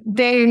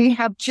 they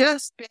have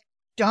just been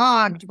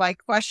dogged by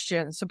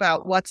questions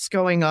about what's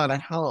going on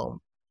at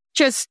home.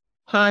 Just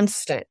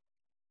constant.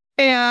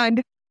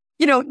 And,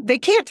 they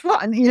can't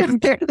talk,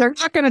 they're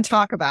not going to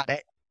talk about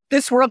it.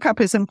 This World Cup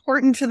is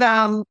important to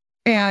them.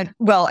 And,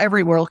 well,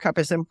 every World Cup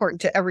is important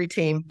to every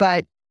team.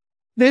 But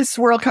this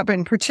World Cup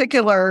in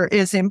particular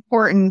is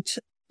important,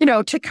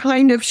 to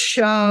kind of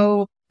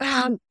show,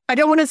 I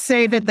don't want to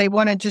say that they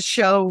want to just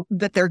show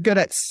that they're good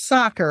at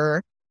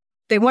soccer.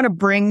 They want to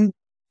bring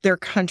their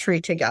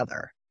country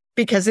together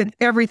because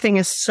everything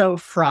is so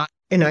fraught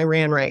in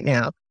Iran right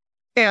now.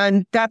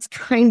 And that's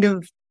kind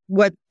of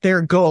what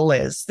their goal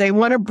is. They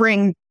want to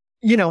bring,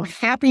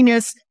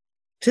 happiness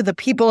to the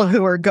people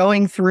who are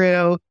going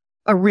through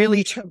a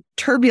really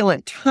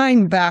turbulent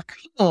time back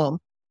home.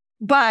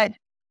 But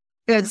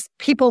as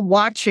people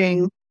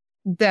watching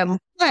them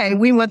play,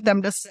 we want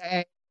them to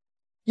say,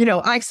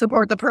 I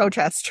support the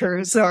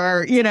protesters,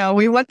 or,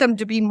 we want them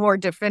to be more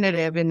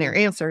definitive in their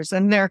answers.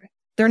 And they're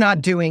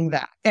not doing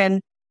that.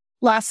 And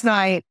last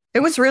night, it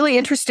was really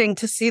interesting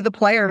to see the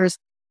players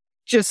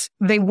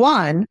they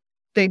won.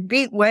 They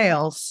beat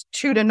Wales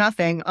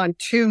 2-0 on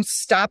 2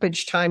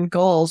 stoppage time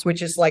goals,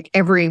 which is like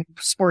every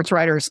sports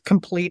writer's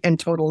complete and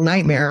total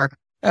nightmare,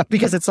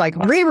 because it's like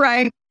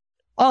rewrite,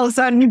 all of a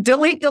sudden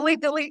delete.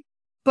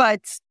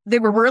 But they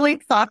were really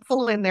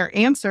thoughtful in their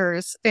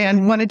answers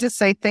and wanted to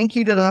say thank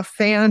you to the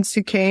fans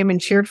who came and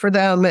cheered for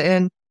them.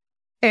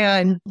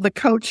 And the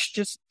coach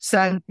just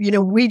said,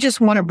 we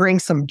just want to bring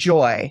some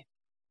joy.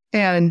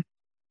 And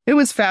it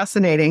was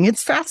fascinating.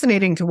 It's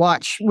fascinating to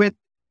watch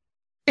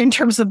in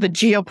terms of the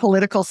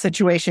geopolitical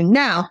situation.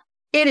 Now,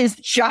 it is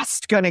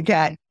just going to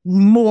get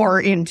more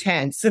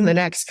intense in the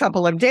next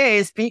couple of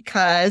days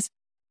because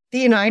the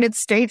United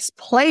States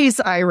plays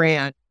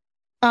Iran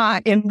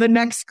in the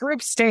next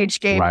group stage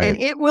game. Right.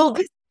 And it will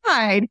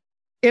decide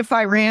if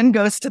Iran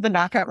goes to the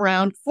knockout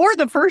round for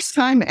the first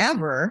time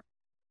ever,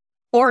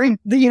 or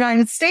the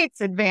United States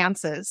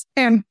advances.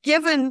 And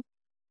given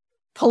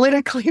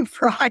politically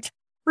fraught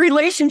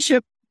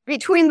relationship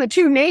between the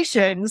two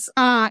nations,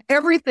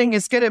 everything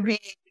is going to be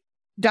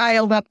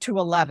dialed up to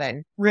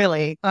 11,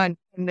 really, in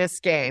this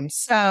game.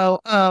 So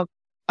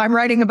I'm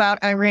writing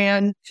about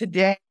Iran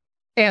today,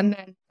 and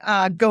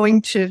then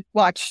going to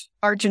watch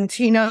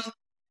Argentina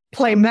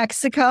play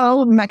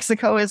Mexico.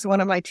 Mexico is one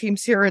of my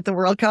teams here at the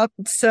World Cup.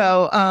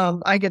 So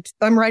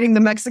I'm writing the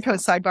Mexico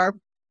sidebar,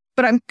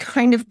 but I'm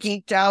kind of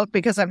geeked out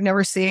because I've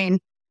never seen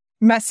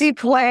Messi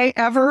play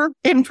ever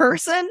in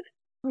person,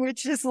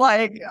 which is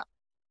like,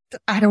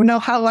 I don't know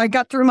how I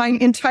got through my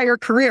entire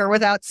career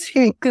without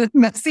seeing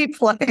Messi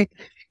play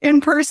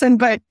in person,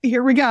 but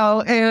here we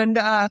go. And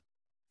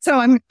so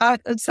I'm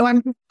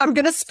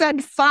going to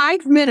spend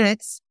 5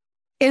 minutes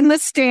in the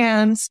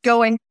stands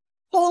going,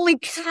 holy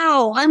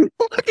cow, I'm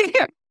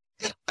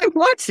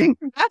watching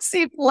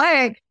Messi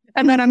play.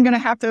 And then I'm going to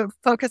have to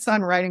focus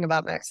on writing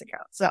about Mexico.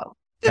 So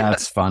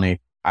that's funny.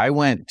 I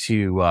went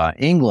to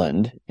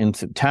England in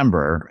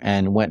September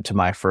and went to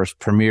my first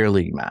Premier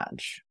League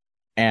match,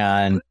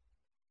 and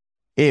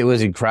it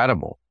was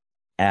incredible.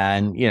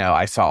 And,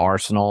 I saw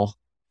Arsenal,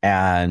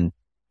 and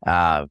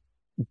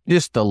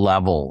just the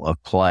level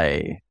of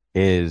play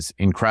is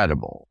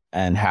incredible,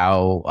 and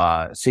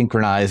how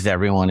synchronized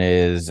everyone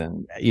is.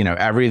 And,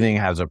 everything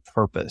has a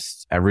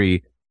purpose.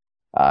 Every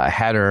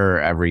header,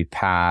 every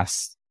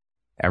pass,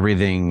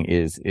 everything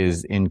is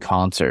in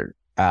concert.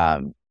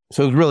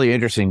 So it's really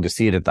interesting to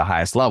see it at the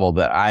highest level.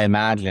 But I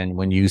imagine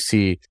when you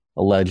see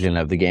a legend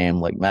of the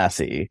game like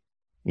Messi,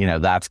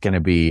 that's going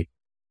to be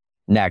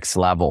next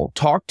level.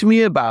 Talk to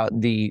me about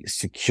the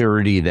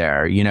security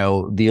there.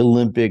 The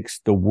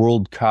Olympics, the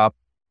World Cup,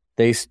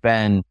 they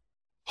spend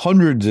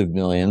hundreds of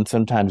millions,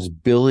 sometimes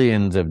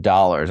billions of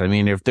dollars. I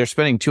mean, if they're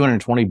spending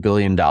 $220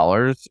 billion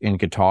in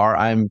Qatar,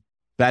 I'm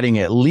betting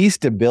at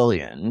least $1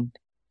 billion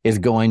is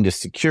going to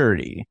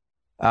security.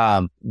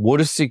 What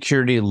does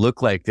security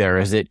look like there?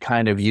 Is it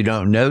kind of, you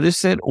don't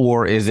notice it,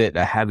 or is it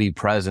a heavy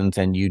presence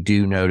and you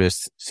do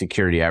notice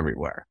security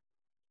everywhere?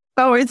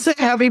 Oh, it's a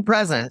heavy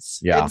presence.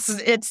 Yeah.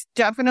 It's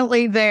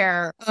definitely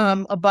there.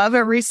 Above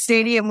every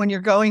stadium when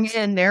you're going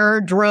in, there are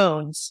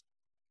drones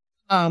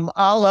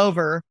all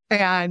over,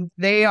 and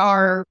there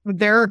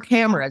are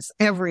cameras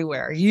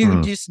everywhere.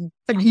 You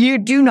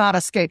do not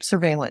escape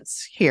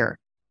surveillance here.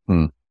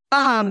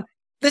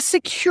 The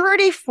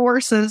security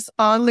forces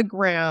on the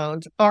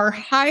ground are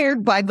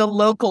hired by the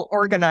local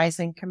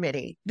organizing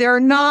committee.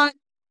 They're not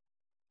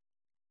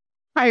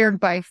hired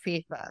by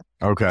FIFA.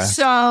 Okay.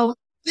 So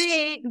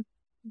they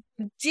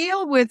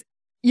deal with,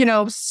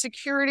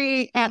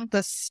 security at the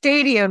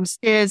stadiums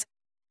is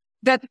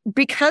that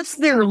because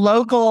they're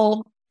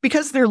local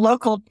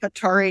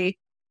Qatari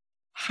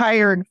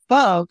hired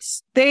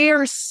folks, they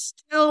are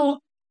still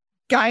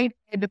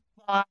guided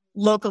by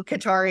local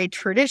Qatari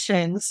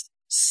traditions.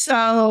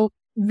 So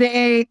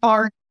they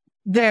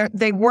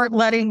weren't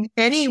letting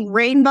any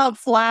rainbow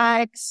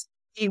flags.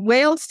 The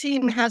Wales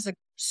team has a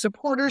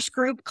supporters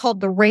group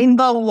called the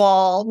Rainbow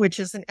Wall, which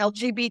is an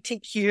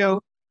LGBTQ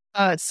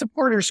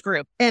supporters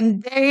group.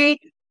 And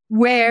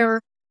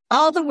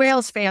all the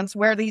Wales fans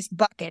wear these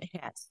bucket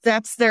hats.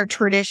 That's their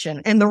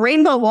tradition. And the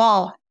Rainbow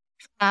Wall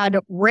had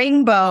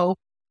rainbow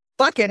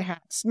bucket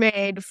hats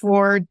made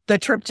for the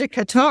trip to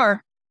Qatar,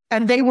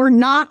 and they were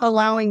not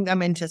allowing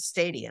them into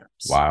stadiums.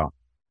 Wow.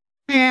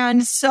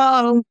 And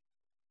so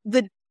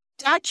the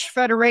Dutch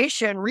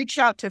Federation reached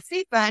out to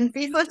FIFA, and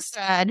FIFA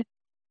said,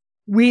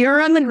 we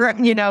are on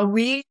the,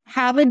 we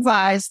have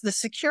advised the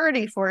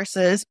security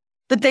forces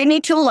that they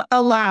need to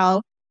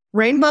allow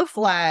rainbow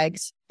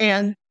flags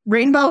and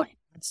rainbow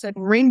hats and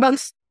rainbow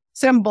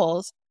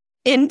symbols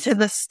into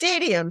the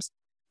stadiums.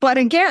 But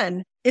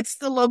again, it's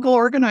the local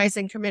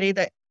organizing committee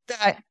that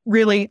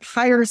really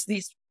hires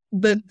these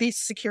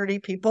security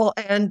people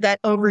and that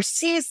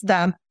oversees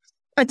them.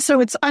 And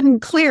so it's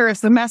unclear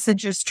if the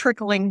message is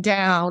trickling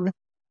down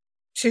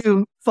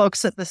to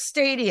folks at the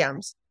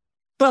stadiums.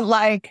 But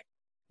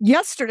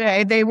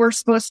yesterday they were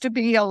supposed to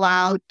be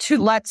allowed to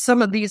let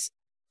some of these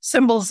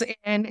symbols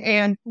in,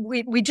 and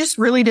we just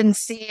really didn't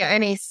see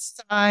any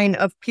sign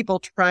of people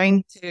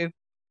trying to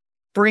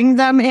bring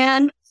them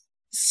in.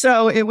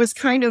 So it was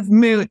kind of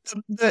moot.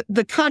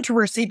 The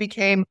controversy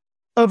became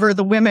over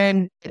the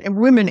women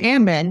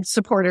and men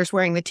supporters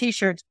wearing the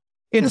T-shirts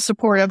in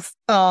support of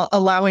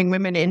allowing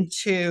women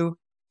into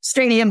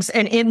stadiums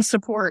and in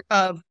support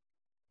of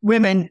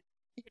women,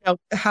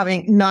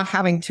 not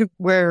having to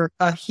wear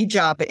a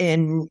hijab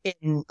in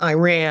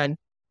Iran.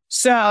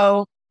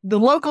 So the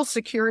local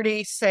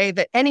security say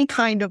that any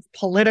kind of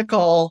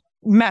political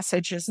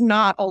message is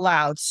not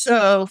allowed.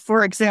 So,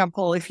 for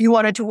example, if you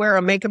wanted to wear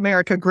a Make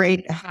America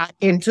Great hat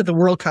into the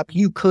World Cup,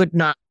 you could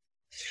not.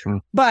 Sure.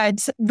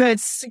 But the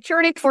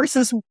security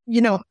forces,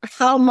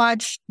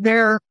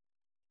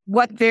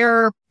 what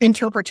their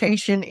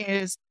interpretation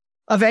is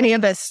of any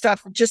of this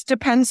stuff just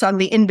depends on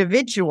the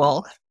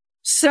individual.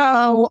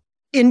 So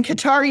in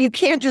Qatar, you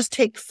can't just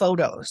take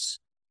photos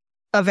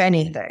of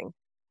anything.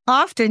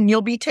 Often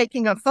you'll be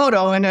taking a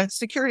photo and a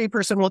security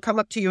person will come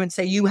up to you and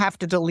say, you have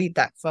to delete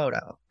that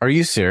photo. Are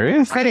you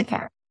serious?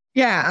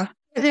 Yeah,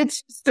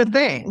 it's just a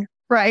thing,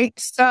 right?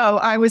 So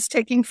I was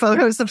taking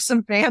photos of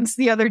some fans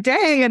the other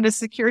day and a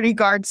security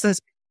guard says,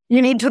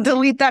 you need to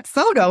delete that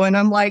photo. And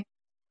I'm like,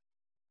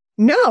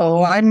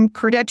 no, I'm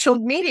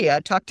credentialed media.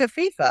 Talk to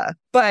FIFA.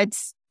 But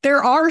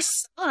there are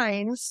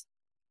signs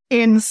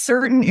in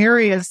certain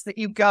areas that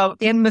you go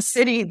in the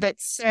city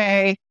that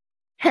say,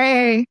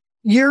 hey,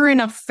 you're in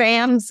a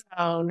fan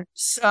zone,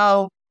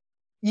 so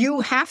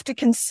you have to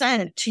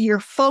consent to your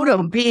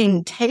photo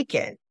being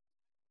taken.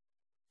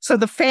 So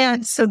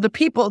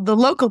the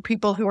local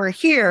people who are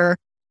here,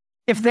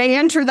 if they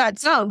enter that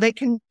zone, they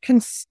can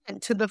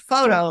consent to the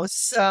photos.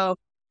 So,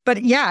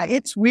 but yeah,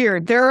 it's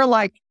weird. There are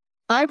like,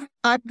 I've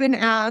been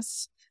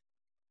asked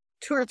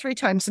 2 or 3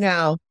 times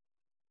now,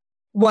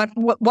 what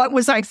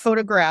was I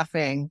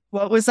photographing?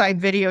 What was I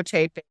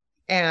videotaping?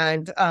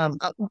 And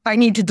I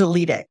need to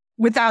delete it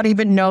without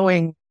even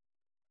knowing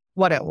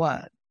what it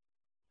was.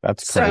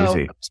 That's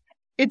crazy. So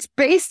it's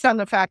based on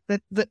the fact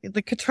that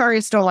the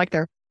Qataris don't like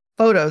their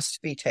photos to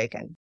be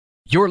taken.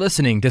 You're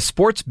listening to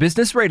Sports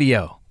Business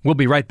Radio. We'll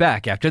be right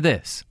back after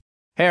this.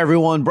 Hey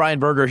everyone, Brian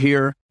Berger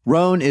here.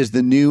 Rhone is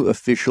the new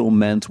official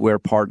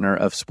menswear partner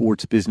of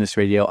Sports Business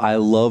Radio. I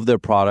love their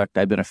product.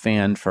 I've been a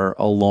fan for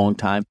a long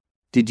time.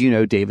 Did you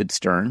know David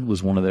Stern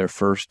was one of their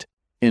first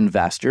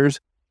investors?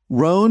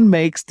 Rhone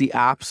makes the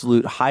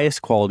absolute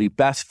highest quality,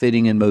 best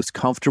fitting, and most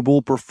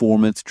comfortable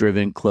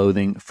performance-driven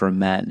clothing for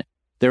men.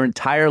 Their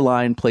entire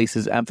line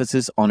places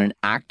emphasis on an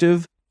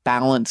active,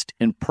 balanced,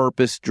 and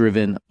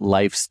purpose-driven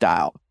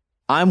lifestyle.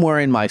 I'm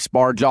wearing my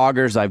Spar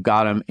joggers. I've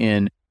got them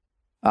in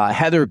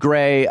heather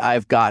gray.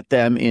 I've got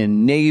them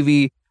in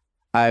navy.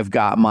 I've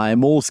got my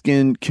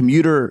moleskin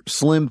commuter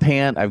slim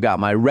pant. I've got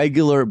my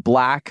regular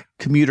black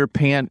commuter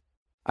pant.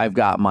 I've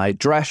got my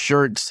dress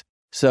shirts.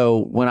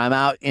 So when I'm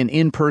out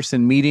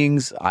in-person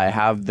meetings, I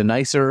have the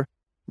nicer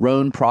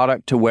Rhone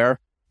product to wear.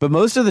 But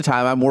most of the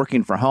time, I'm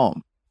working from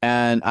home.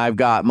 And I've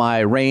got my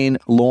Rain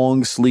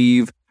long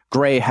sleeve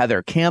gray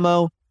heather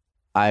camo.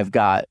 I've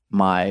got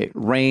my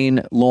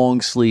Rain long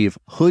sleeve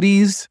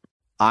hoodies.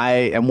 I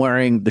am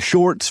wearing the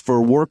shorts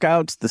for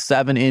workouts, the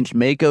 7-inch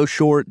Mako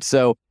short.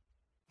 So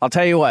I'll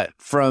tell you what,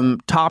 from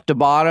top to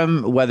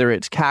bottom, whether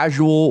it's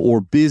casual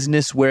or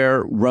business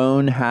wear,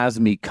 Rhone has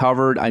me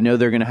covered. I know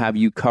they're going to have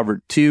you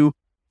covered too.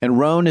 And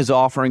Rhone is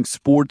offering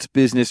Sports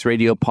Business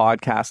Radio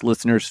podcast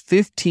listeners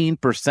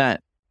 15%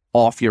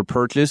 off your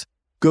purchase.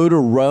 Go to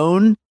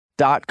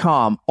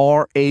Rhone.com,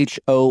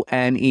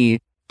 RHONE.com,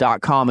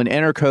 and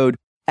enter code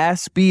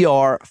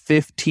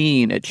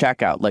SBR15 at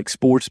checkout, like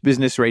Sports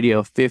Business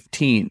Radio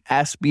 15,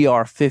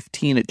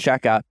 SBR15 at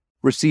checkout.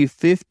 Receive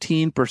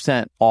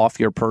 15% off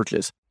your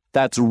purchase.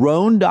 That's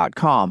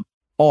Rhone.com,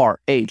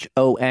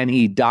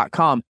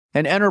 RHONE.com,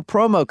 and enter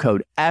promo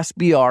code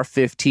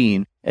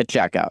SBR15 at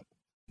checkout.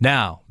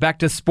 Now, back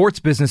to Sports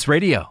Business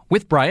Radio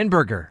with Brian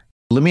Berger.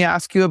 Let me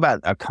ask you about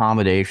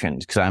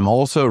accommodations, because I'm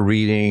also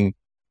reading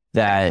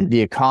that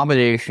the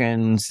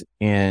accommodations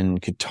in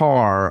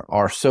Qatar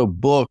are so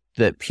booked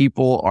that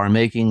people are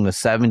making the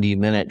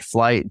 70-minute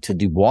flight to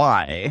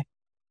Dubai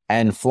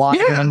and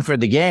flying in for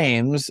the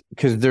games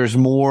because there's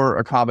more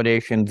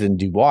accommodations in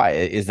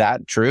Dubai. Is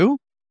that true?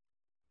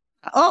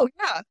 Oh,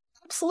 yeah,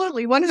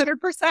 absolutely.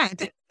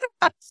 100%.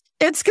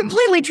 It's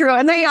completely true.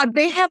 And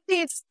they have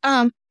these,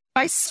 I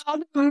saw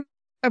them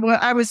when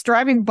I was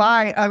driving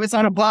by. I was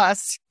on a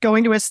bus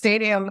going to a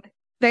stadium.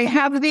 They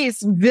have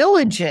these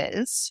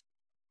villages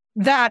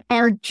that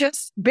are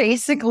just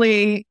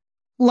basically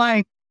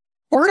like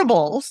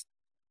portables,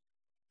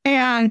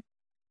 and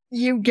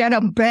you get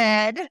a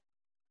bed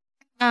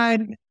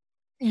and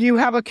you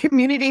have a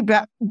community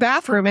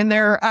bathroom in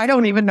there. I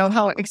don't even know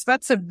how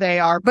expensive they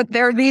are, but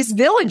there are these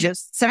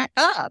villages set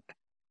up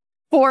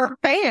for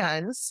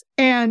fans,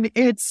 and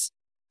it's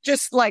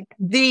just like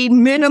the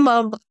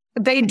minimum.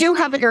 They do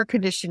have air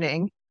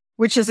conditioning,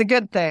 which is a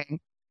good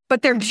thing,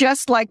 but they're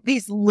just like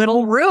these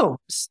little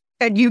rooms,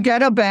 and you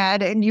get a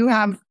bed and you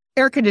have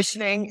air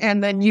conditioning,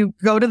 and then you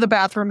go to the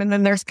bathroom, and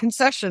then there's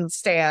concession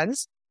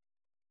stands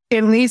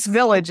in these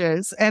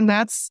villages. And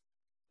that's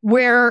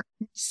where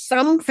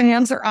some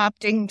fans are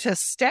opting to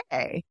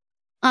stay.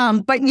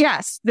 But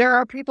yes, there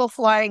are people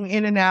flying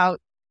in and out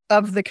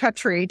of the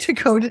country to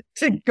go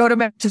to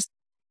Memphis.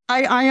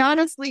 I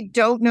honestly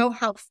don't know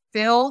how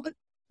filled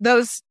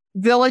those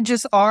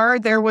villages are.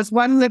 There was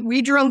one that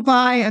we drove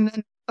by, and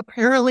then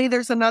apparently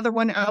there's another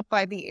one out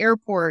by the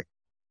airport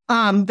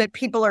that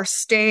people are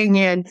staying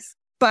in.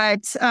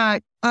 But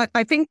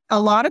I think a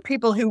lot of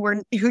people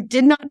who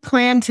did not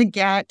plan to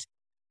get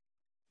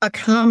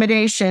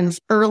accommodations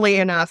early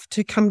enough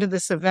to come to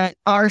this event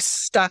are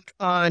stuck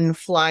on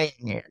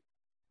flying in.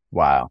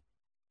 Wow.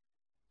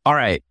 All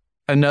right.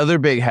 Another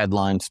big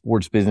headline,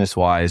 sports business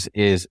wise,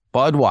 is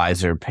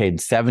Budweiser paid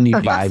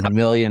 $75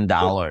 million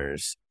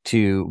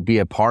to be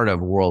a part of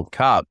World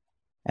Cup.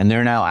 And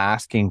they're now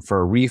asking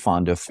for a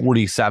refund of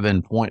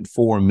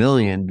 $47.4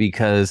 million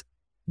because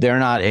they're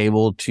not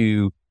able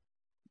to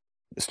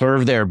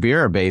serve their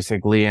beer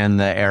basically in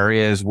the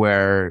areas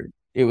where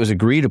it was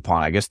agreed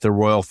upon. I guess the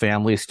royal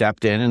family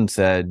stepped in and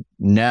said,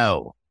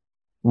 no.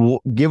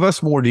 Give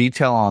us more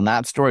detail on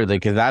that story.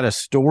 Like, is that a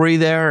story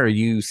there? Are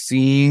you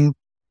seeing,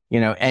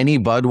 any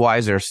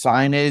Budweiser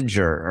signage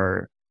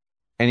or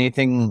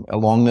anything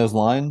along those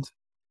lines?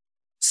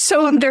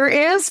 So there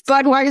is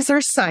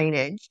Budweiser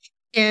signage,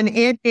 and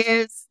it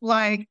is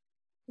like,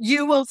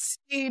 you will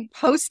see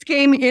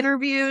post-game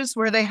interviews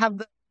where they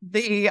have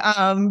the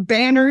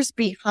banners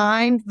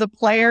behind the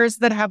players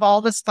that have all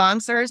the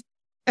sponsors,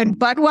 and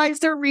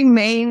Budweiser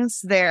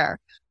remains there.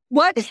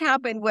 What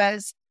happened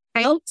was,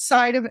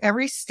 outside of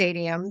every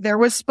stadium, there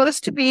was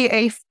supposed to be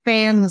a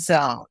fan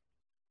zone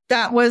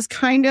that was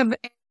kind of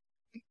a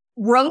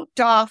roped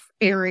off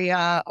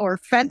area or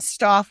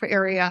fenced off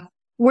area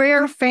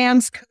where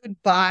fans could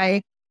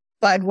buy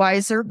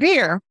Budweiser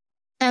beer.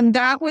 And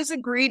that was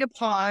agreed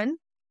upon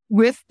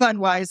with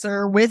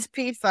Budweiser, with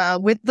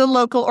FIFA, with the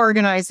local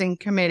organizing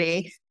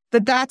committee,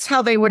 that's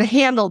how they would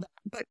handle that.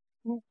 But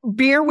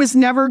beer was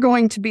never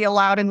going to be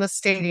allowed in the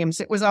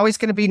stadiums. It was always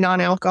going to be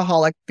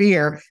non-alcoholic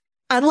beer,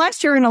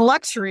 unless you're in a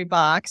luxury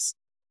box.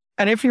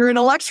 And if you're in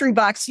a luxury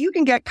box, you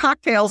can get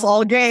cocktails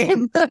all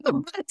game. But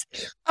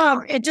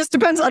it just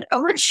depends on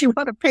how much you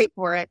want to pay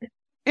for it.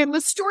 And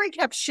the story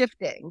kept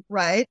shifting,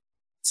 right?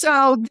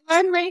 So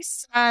then they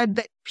said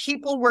that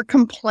people were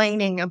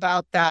complaining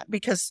about that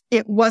because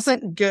it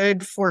wasn't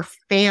good for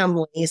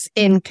families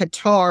in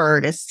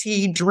Qatar to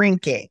see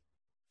drinking.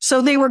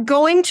 So they were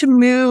going to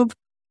move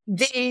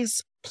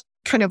these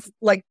kind of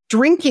like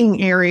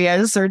drinking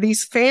areas or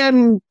these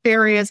fan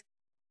areas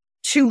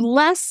to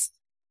less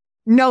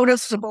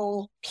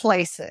noticeable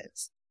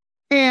places.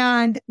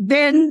 And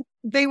then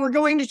they were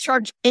going to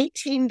charge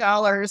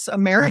 $18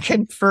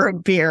 American for a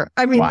beer.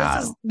 I mean,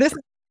 wow. this,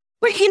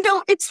 but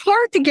it's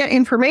hard to get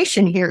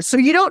information here. So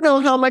you don't know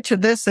how much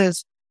of this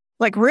is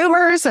like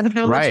rumors and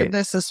how much of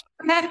this is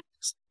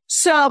facts.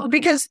 So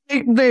because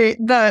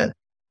the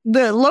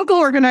local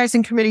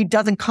organizing committee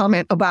doesn't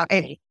comment about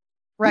any,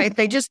 right?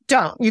 They just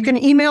don't. You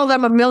can email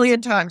them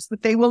 1,000,000 times,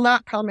 but they will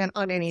not comment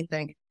on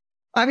anything.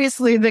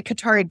 Obviously, the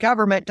Qatari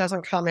government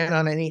doesn't comment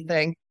on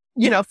anything.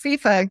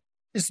 FIFA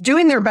is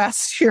doing their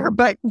best here,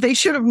 but they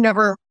should have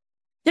never,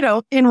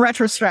 in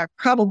retrospect,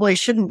 probably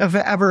shouldn't have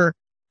ever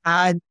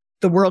had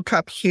the World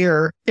Cup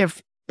here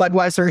if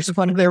Budweiser is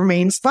one of their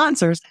main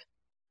sponsors.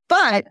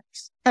 But,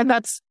 and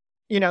that's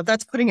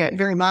putting it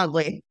very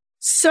mildly.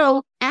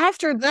 So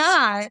after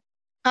that,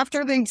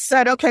 after they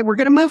said, okay, we're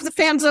going to move the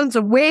fan zones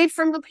away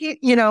from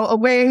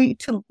away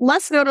to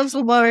less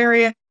noticeable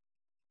area,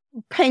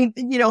 pay,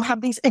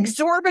 have these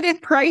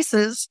exorbitant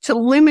prices to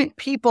limit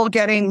people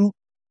getting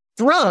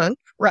drunk,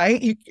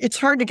 right? It's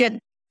hard to get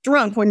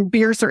drunk when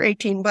beers are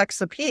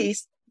 $18 a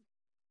piece.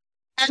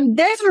 And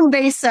then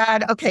they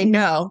said, okay,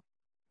 no,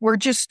 we're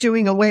just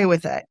doing away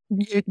with it.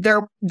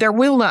 There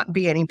will not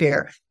be any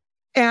beer.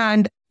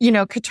 And,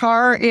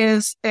 Qatar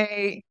is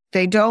they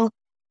don't,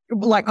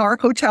 like our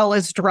hotel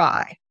is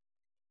dry.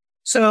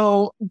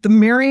 So the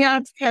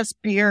Marriott has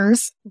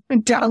beers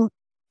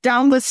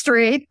down the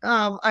street.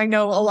 I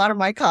know a lot of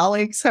my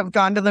colleagues have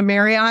gone to the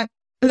Marriott.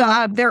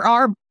 There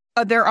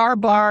are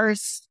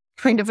bars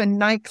kind of in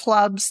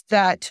nightclubs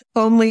that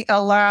only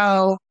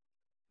allow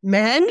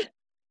men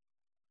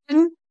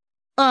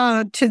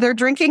to their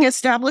drinking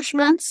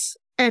establishments,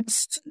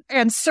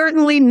 and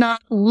certainly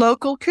not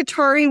local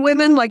Qatari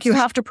women. Like, you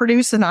have to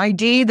produce an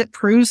ID that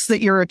proves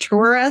that you're a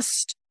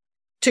tourist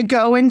to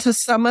go into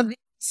some of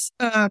these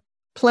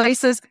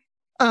places.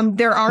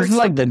 There are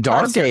like the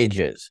dark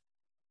ages.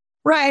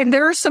 Right.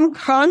 There are some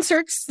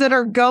concerts that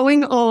are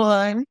going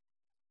on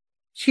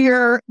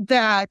here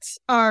that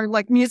are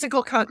like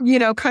musical,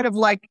 kind of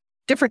like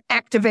different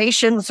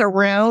activations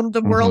around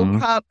the World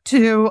Cup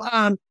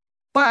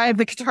by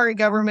the Qatari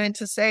government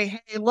to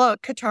say, hey,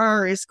 look,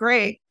 Qatar is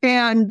great.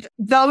 And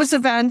those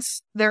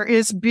events, there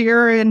is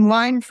beer and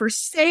wine for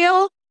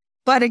sale.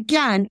 But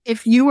again,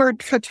 if you are a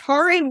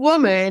Qatari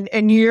woman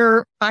and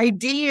your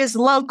ID is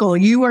local,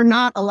 you are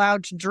not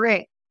allowed to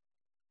drink.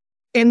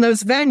 in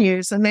those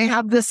venues, and they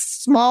have this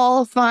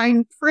small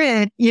fine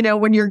print, you know,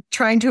 when you're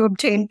trying to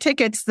obtain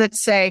tickets that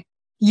say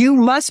you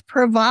must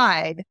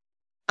provide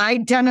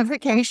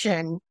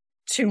identification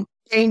to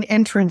gain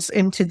entrance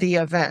into the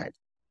event.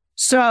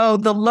 So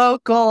the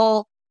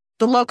local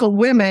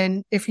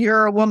women, if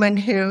you're a woman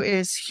who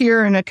is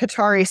here and a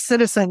Qatari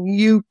citizen,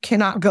 you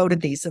cannot go to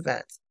these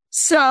events.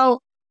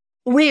 So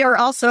we are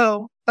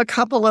also a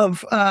couple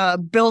of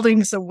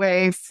buildings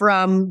away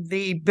from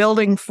the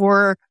building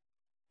for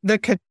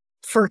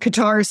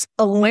Qatar's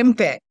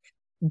Olympic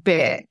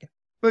bid.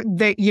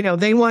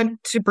 They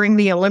want to bring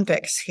the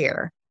Olympics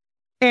here.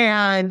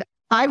 And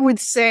I would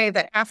say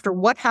that after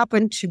what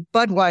happened to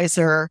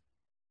Budweiser,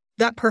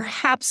 that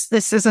perhaps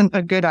this isn't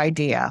a good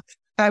idea.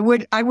 I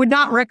would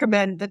not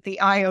recommend that the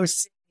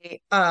IOC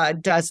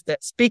does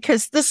this,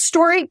 because the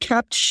story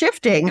kept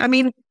shifting. I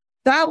mean,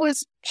 that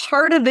was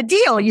part of the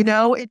deal, you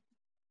know.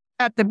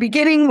 At the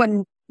beginning,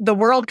 when the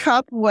World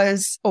Cup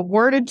was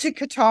awarded to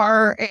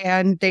Qatar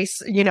and they,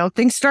 you know,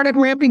 things started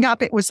ramping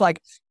up, it was like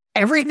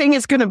everything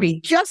is going to be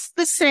just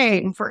the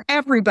same for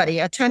everybody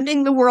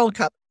attending the World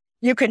Cup.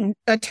 You can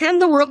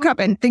attend the World Cup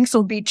and things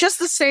will be just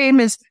the same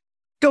as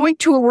going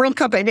to a World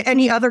Cup in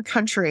any other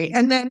country.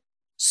 And then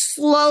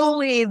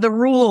slowly the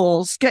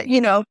rules get, you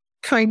know,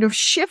 kind of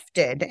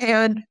shifted,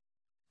 and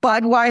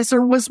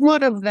Budweiser was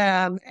one of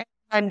them.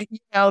 And, you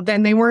know,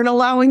 then they weren't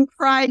allowing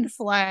pride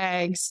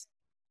flags,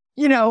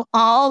 you know,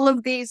 all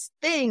of these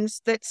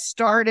things that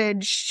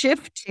started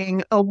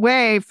shifting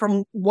away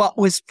from what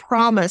was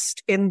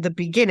promised in the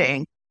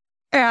beginning.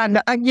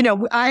 And, you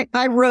know,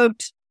 I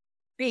wrote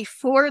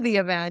before the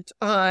event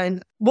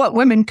on what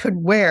women could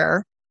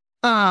wear,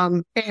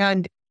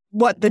 and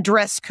what the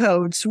dress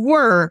codes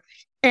were.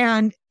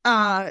 And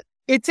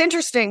it's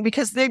interesting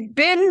because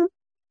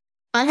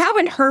I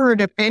haven't heard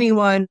of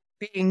anyone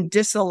being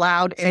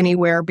disallowed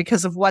anywhere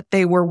because of what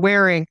they were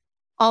wearing.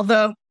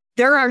 Although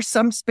there are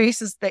some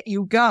spaces that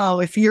you go,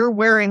 if you're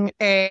wearing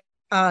a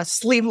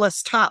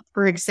sleeveless top,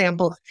 for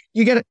example,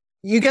 you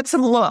get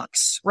some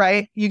looks,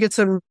 right? You get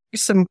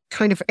some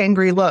kind of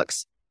angry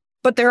looks,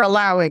 but they're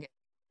allowing it.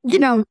 You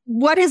know,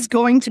 what is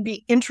going to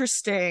be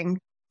interesting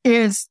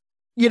is,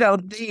 you know,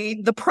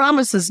 the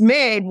promises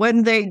made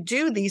when they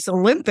do these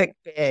Olympic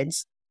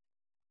bids.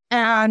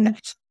 And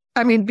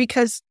I mean,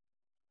 because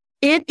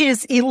it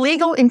is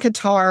illegal in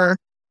Qatar,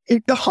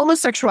 the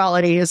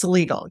homosexuality is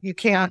illegal. You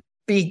can't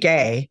be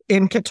gay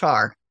in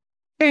Qatar.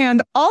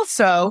 And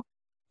also,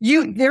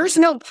 there's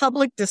no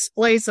public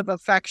displays of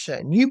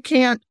affection. You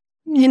can't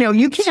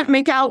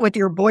make out with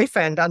your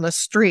boyfriend on the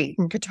street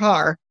in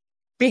Qatar,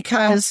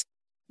 because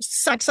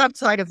sex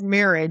outside of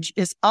marriage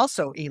is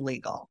also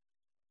illegal.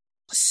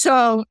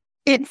 So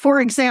for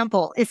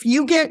example, if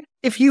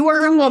you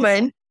are a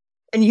woman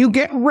and you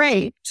get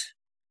raped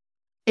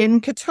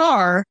in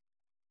Qatar,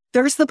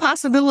 there's the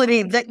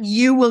possibility that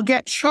you will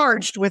get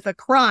charged with a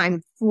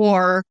crime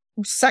for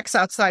sex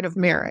outside of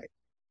marriage.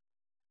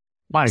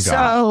 My God.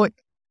 So,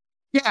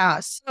 yeah.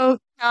 So,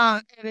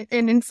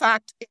 and in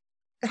fact, it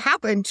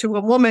happened to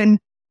a woman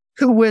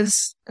who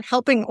was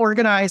helping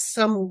organize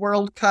some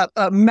World Cup,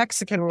 a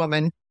Mexican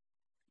woman,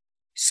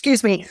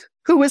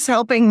 who was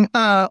helping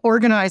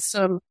organize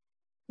some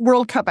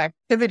World Cup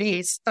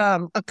activities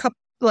I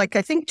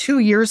think 2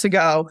 years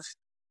ago.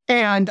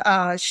 And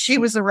she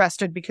was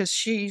arrested because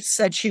she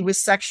said she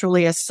was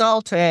sexually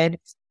assaulted.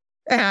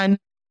 And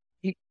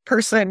the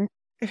person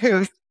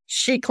who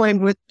she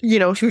claimed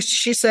who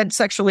she said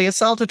sexually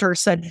assaulted her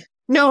said,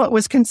 no, it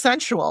was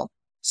consensual.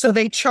 So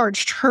they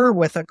charged her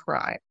with a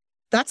crime.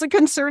 That's a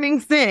concerning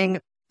thing,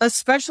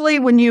 especially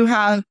when you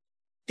have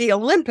the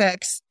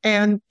Olympics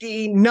and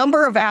the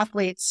number of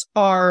athletes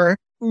are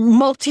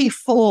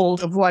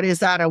multifold of what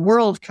is at a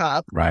World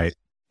Cup. Right.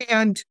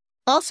 And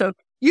also,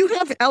 you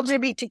have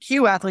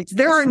LGBTQ athletes.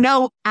 There are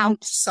no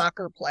out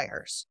soccer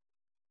players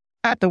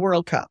at the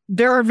World Cup.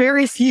 There are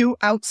very few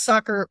out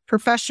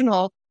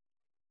professional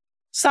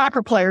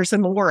soccer players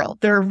in the world.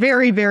 There are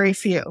very, very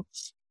few.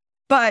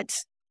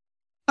 But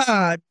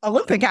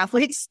Olympic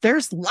athletes,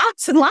 there's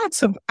lots and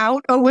lots of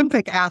out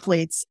Olympic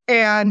athletes.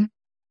 And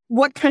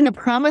what kind of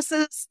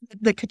promises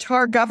the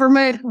Qatar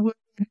government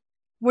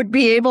would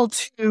be able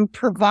to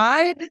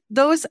provide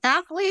those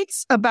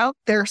athletes about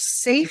their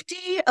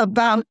safety,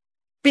 about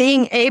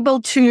being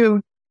able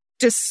to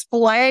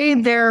display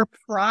their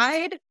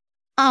pride.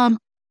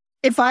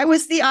 If I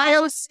was the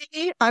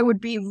IOC, I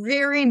would be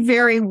very,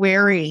 very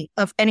wary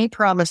of any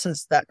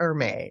promises that are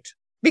made,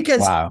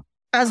 because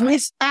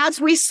as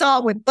we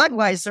saw with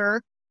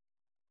Budweiser,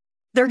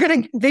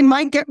 they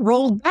might get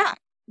rolled back.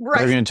 Right.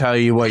 They're going to tell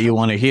you what you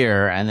want to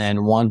hear, and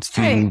then once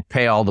you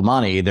pay all the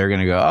money, they're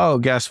going to go, "Oh,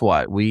 guess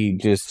what? We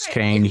just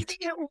changed."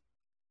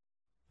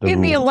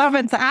 In the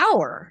 11th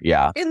hour.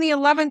 Yeah. In the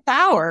 11th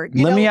hour.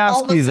 Let me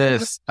ask you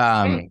this.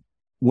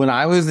 When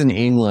I was in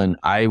England,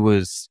 I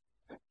was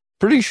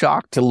pretty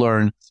shocked to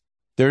learn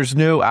there's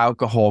no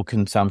alcohol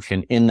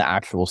consumption in the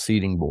actual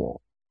seating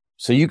bowl.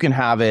 So you can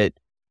have it,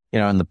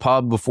 in the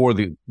pub before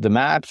the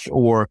match,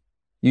 or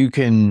you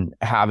can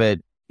have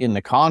it, in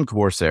the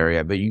concourse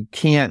area, but you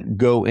can't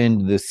go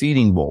into the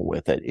seating bowl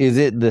with it. Is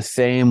it the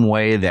same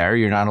way there?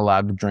 You're not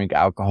allowed to drink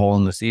alcohol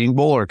in the seating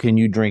bowl, or can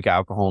you drink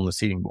alcohol in the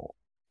seating bowl?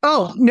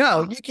 Oh,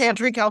 no, you can't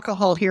drink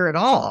alcohol here at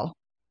all.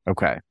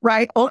 Okay.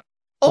 Right?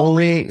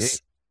 Only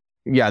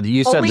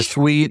you said the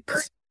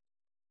suites.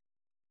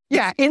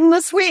 Yeah, in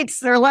the suites,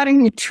 they're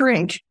letting you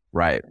drink.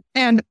 Right.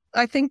 And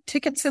I think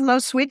tickets in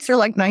those suites are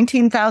like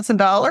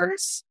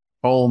 $19,000.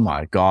 Oh,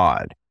 my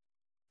God.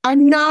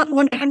 I'm not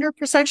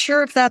 100%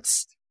 sure if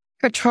that's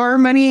Qatar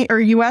money or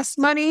U.S.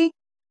 money.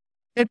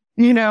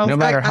 No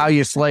matter how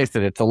you slice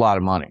it, it's a lot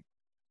of money.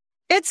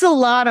 It's a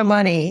lot of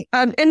money.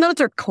 And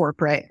those are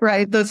corporate,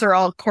 right? Those are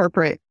all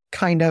corporate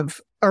kind of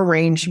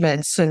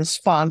arrangements and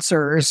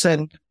sponsors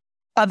and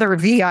other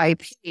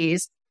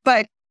VIPs.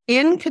 But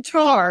in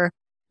Qatar,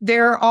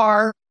 there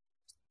are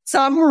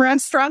some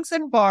restaurants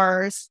and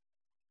bars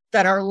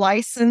that are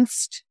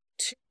licensed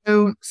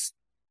to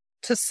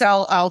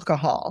sell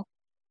alcohol.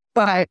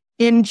 But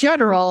in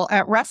general,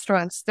 at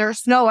restaurants,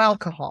 there's no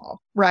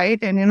alcohol, right?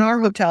 And in our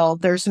hotel,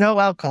 there's no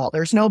alcohol.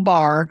 There's no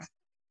bar.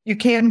 You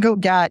can't go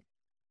get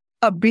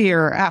a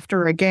beer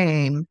after a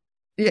game.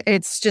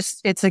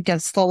 It's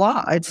against the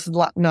law. It's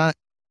not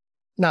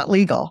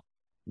legal.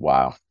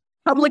 Wow.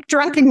 Public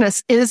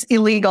drunkenness is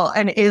illegal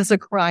and is a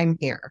crime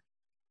here.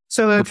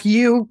 So if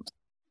you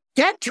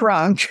get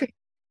drunk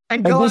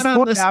and go out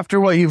on this... After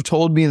what you've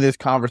told me in this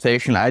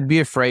conversation, I'd be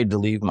afraid to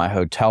leave my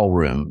hotel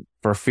room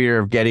for fear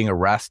of getting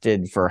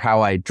arrested for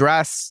how I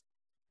dress,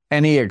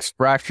 any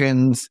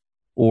expressions,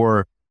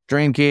 or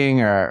drinking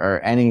or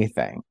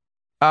anything.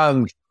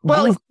 Well,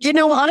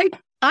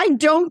 I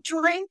don't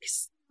drink.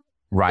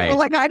 Right.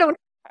 Like I don't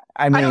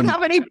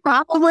have any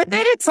problem with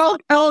it. It's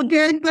all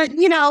good. But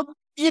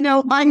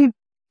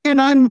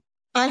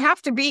I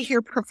have to be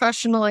here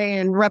professionally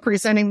and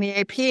representing the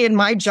AP, and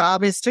my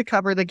job is to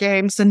cover the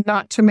games and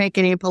not to make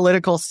any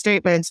political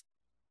statements.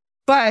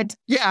 But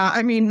yeah,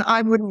 I mean,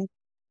 I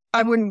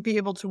wouldn't be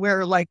able to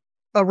wear like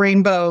a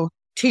rainbow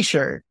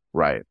T-shirt,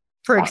 right?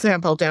 For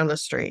example, down the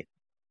street.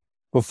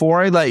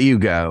 Before I let you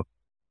go,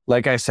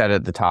 like I said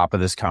at the top of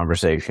this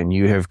conversation,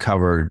 you have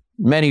covered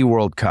many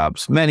World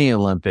Cups, many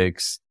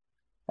Olympics,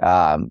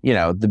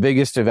 the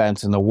biggest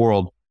events in the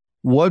world.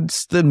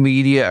 What's the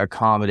media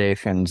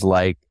accommodations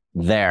like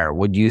there?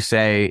 Would you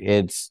say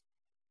it's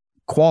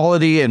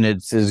quality and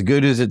it's as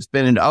good as it's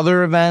been in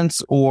other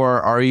events,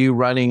 or are you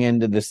running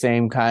into the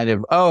same kind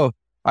of,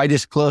 I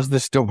just closed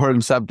this door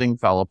and something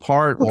fell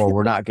apart, or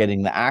we're not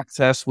getting the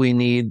access we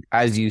need?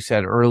 As you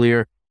said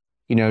earlier,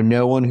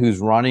 no one who's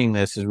running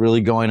this is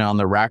really going on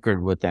the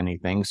record with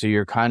anything. So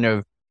you're kind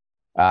of,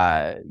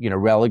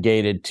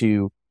 relegated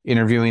to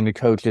interviewing the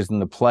coaches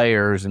and the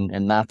players,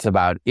 and that's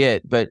about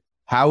it. But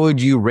how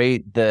would you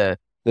rate the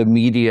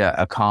media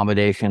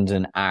accommodations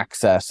and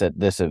access at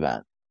this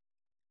event?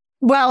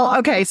 Well,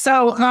 okay.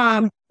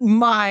 So,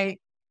 my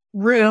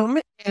room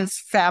is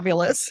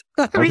fabulous.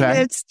 I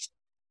mean,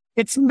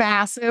 it's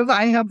massive.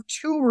 I have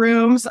 2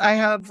 rooms. I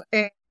have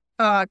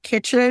a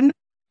kitchen.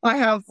 I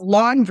have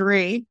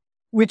laundry,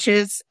 which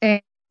is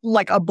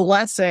like a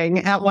blessing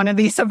at one of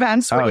these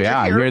events. Oh,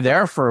 yeah. You're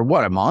there for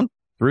what, a month?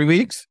 3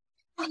 weeks?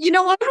 I'm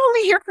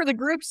only here for the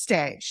group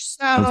stage.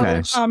 So,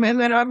 and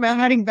then I'm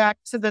heading back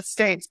to the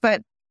States.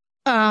 But,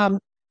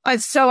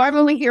 so I'm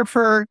only here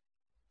for,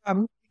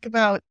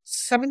 about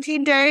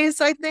 17 days,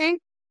 I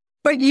think.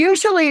 But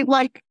usually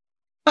for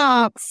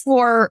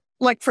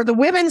the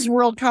Women's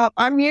World Cup,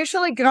 I'm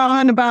usually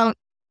gone about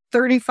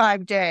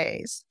 35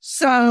 days.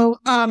 So,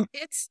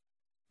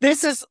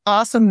 this is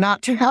awesome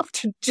not to have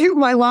to do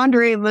my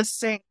laundry in the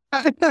sink.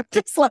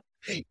 It's like,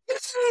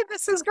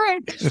 this is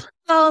great.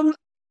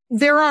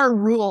 There are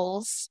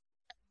rules,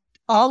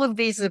 all of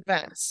these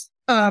events,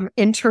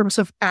 in terms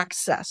of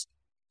access.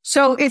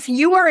 So if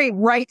you are a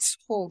rights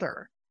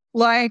holder,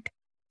 like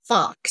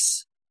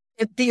Fox,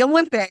 at the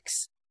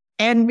Olympics,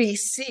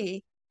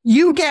 NBC,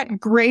 you get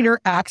greater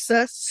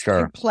access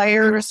to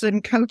players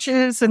and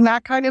coaches and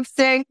that kind of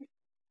thing.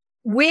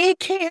 We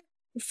can't,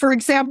 for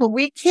example,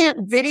 we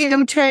can't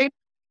videotape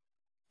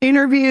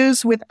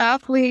interviews with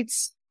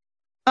athletes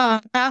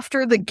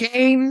after the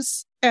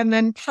games and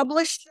then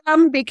publish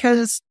them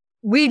because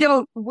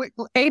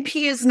AP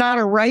is not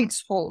a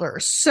rights holder.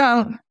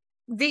 So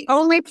the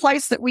only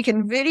place that we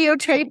can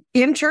videotape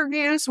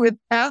interviews with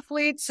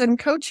athletes and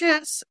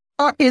coaches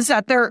is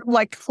at their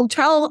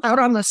hotel out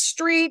on the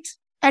street.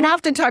 And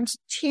oftentimes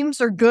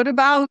teams are good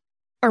about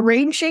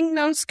arranging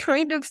those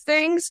kind of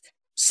things.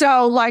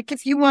 So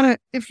if you want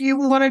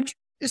to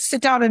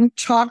sit down and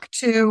talk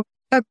to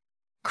a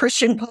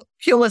Christian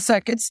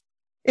Pulisic,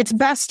 it's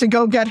best to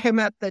go get him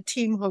at the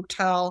team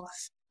hotel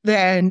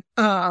than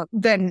at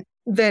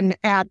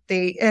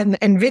the and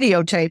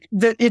videotape.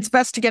 It's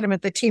best to get him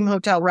at the team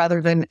hotel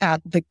rather than at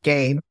the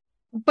game.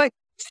 But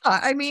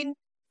I mean,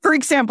 for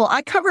example,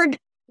 I covered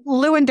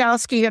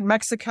Lewandowski in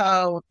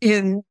Mexico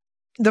in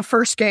the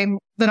first game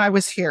that I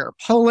was here,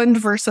 Poland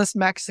versus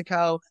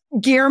Mexico.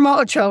 Guillermo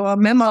Ochoa,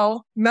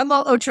 Memo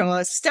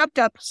Ochoa stepped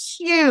up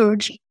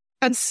huge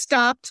and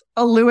stopped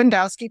a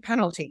Lewandowski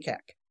penalty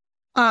kick.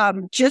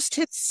 just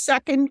his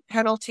second missed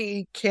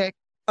penalty kick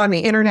on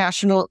the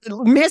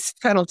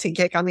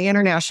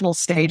international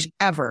stage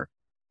ever,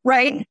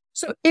 right?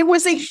 So it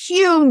was a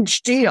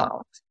huge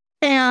deal.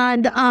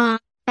 And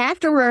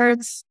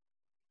afterwards,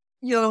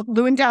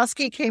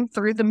 Lewandowski came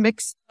through the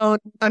mix zone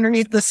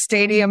underneath the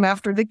stadium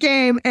after the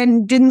game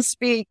and didn't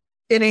speak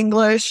in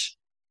English,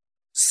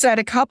 said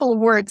a couple of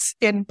words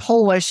in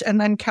Polish,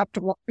 and then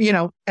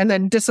and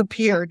then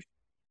disappeared.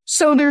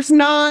 So there's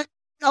not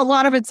a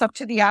lot of it's up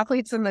to the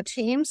athletes and the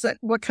teams that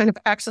what kind of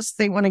access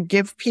they want to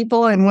give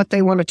people and what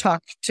they want to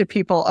talk to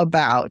people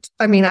about.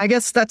 I mean, I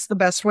guess that's the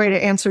best way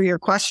to answer your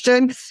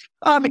question.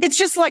 It's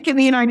just like in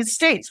the United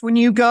States, when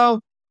you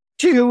go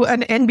to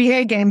an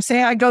NBA game,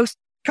 say I go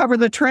cover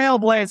the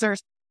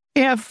Trailblazers,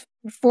 if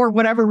for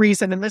whatever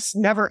reason, and this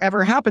never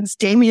ever happens,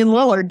 Damian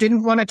Lillard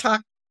didn't want to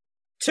talk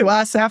to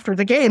us after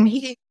the game,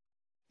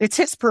 it's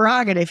his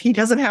prerogative. He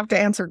doesn't have to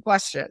answer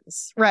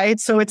questions, right?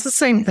 So it's the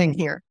same thing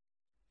here.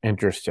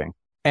 Interesting.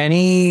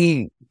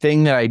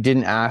 Anything that I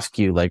didn't ask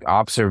you, like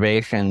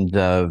observations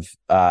of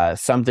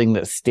something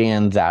that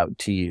stands out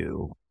to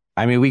you?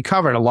 I mean, we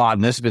covered a lot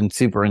and this has been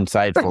super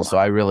insightful, so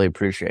I really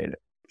appreciate it.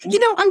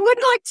 I would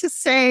like to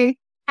say,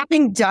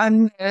 having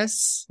done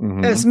this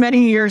as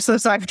many years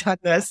as I've done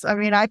this, I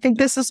mean, I think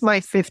this is my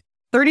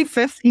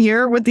 35th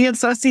year with the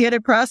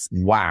Associated Press.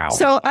 Wow.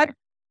 So I've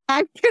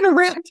been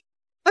around.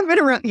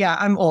 Yeah,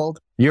 I'm old.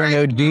 You're an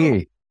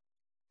OG.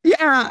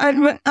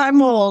 Yeah,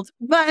 I'm old.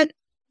 But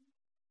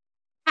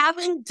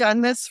having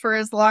done this for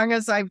as long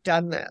as I've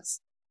done this,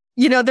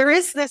 there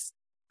is this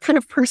kind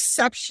of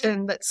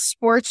perception that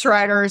sports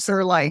writers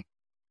are like,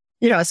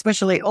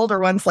 especially older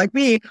ones like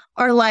me,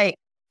 are like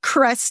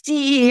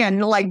crusty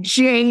and like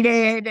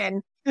jaded.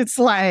 And it's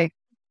like,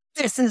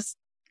 this is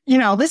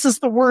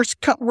the worst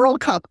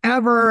World Cup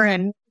ever.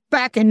 And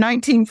back in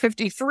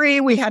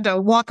 1953, we had to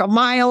walk a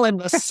mile in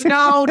the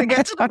snow to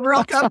get to the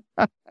World Cup.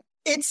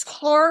 It's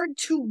hard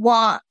to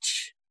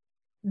watch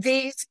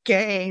these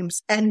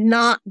games and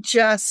not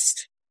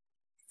just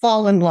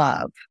fall in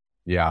love.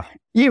 Yeah.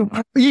 You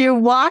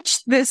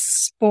watch this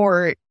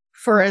sport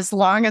for as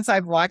long as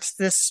I've watched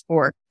this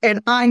sport,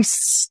 and I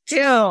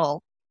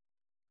still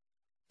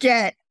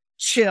get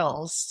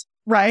chills,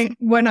 right?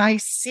 When I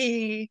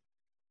see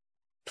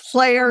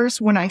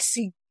players, when I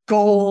see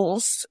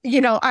goals,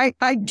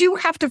 I do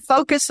have to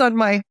focus on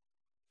my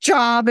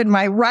job and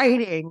my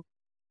writing,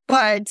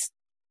 but,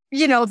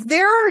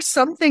 there are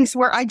some things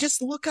where I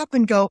just look up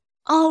and go,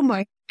 oh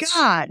my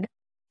God,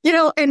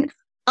 and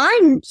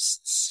I'm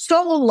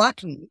so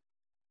lucky.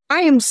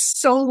 I am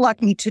so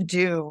lucky to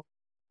do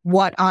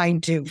what I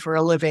do for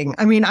a living.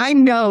 I mean, I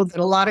know that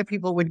a lot of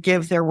people would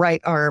give their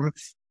right arm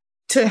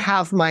to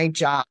have my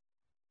job.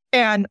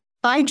 And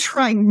I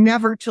try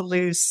never to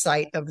lose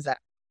sight of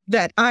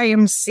that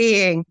I'm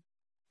seeing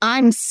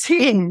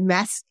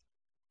Messi,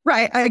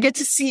 right? I get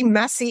to see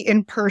Messi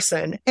in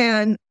person,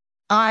 and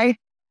I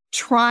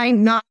try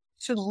not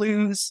to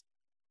lose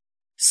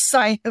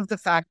sight of the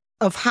fact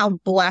of how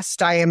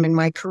blessed I am in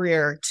my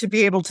career to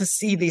be able to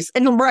see these.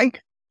 And right,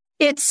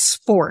 it's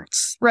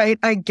sports, right?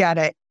 I get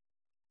it,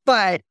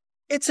 but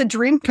it's a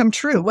dream come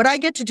true. What I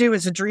get to do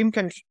is a dream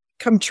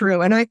come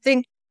true. And I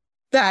think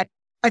a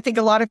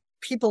lot of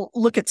people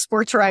look at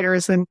sports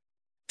writers and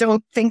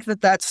don't think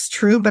that that's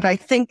true, but I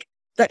think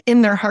that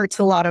in their hearts,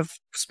 a lot of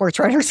sports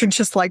writers are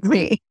just like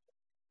me.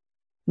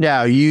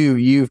 Now,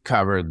 you've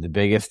covered the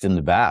biggest and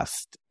the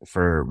best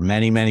for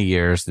many, many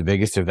years, the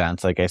biggest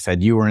events. Like I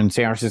said, you were in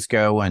San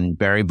Francisco when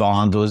Barry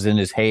Bonds was in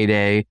his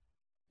heyday.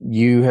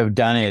 You have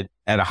done it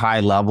at a high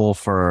level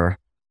for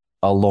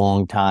a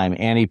long time.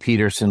 Annie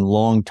Peterson,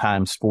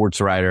 longtime sports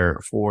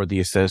writer for the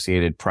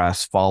Associated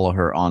Press. Follow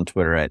her on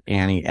Twitter at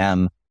Annie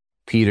M.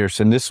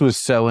 Peterson. This was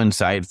so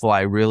insightful.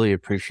 I really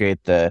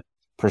appreciate the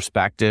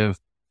perspective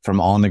from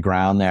on the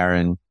ground there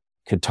in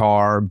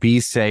Qatar. Be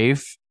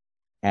safe.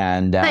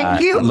 And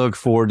Thank you. Look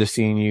forward to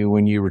seeing you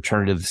when you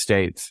return to the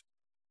States.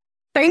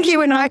 Thank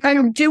you. And I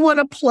do want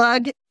to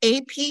plug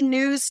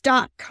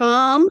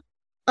apnews.com.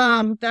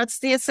 That's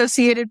the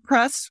Associated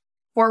Press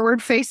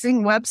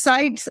forward-facing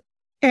website.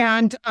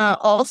 And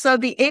also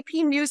the AP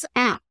News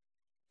app.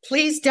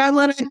 Please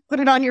download it and put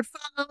it on your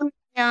phone.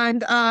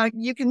 And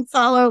you can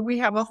follow. We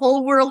have a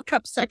whole World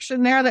Cup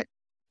section there that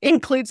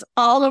includes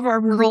all of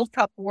our World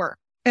Cup work.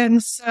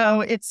 And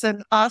so it's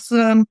an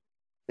awesome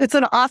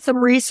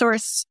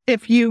resource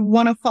if you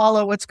want to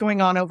follow what's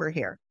going on over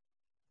here.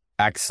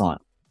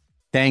 Excellent.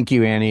 Thank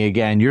you, Annie.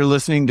 Again, you're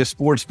listening to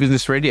Sports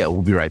Business Radio.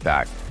 We'll be right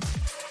back.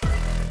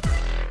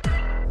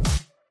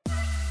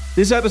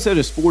 This episode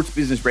of Sports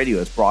Business Radio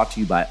is brought to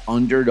you by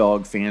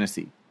Underdog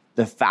Fantasy,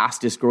 the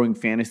fastest growing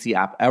fantasy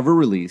app ever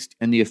released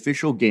and the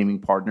official gaming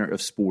partner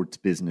of Sports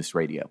Business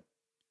Radio.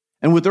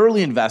 And with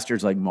early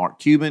investors like Mark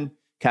Cuban,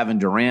 Kevin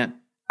Durant,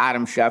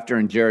 Adam Schefter,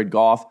 and Jared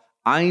Goff,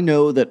 I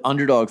know that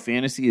Underdog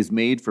Fantasy is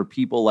made for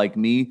people like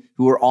me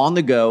who are on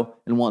the go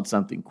and want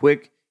something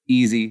quick,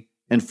 easy,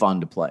 and fun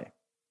to play.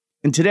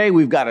 And today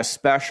we've got a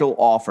special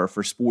offer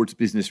for Sports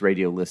Business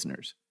Radio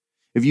listeners.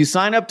 If you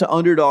sign up to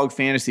Underdog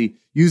Fantasy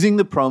using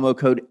the promo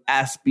code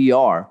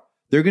SBR,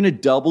 they're going to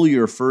double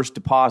your first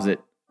deposit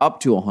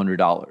up to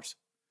 $100.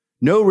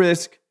 No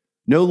risk,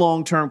 no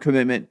long-term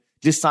commitment.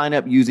 Just sign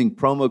up using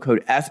promo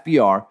code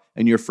SBR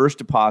and your first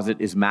deposit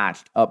is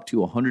matched up to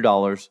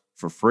 $100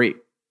 for free.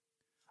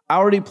 I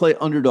already play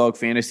Underdog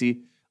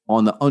Fantasy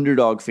on the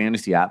Underdog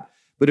Fantasy app,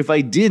 but if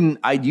I didn't,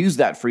 I'd use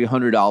that free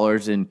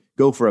 $100 and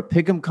go for a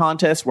pick'em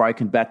contest where I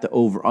can bet the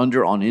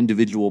over-under on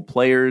individual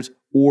players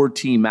or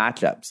team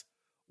matchups.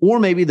 Or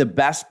maybe the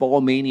Best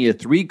Ball Mania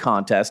 3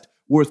 contest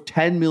worth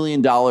 $10 million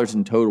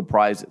in total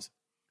prizes.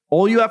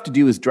 All you have to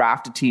do is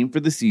draft a team for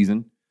the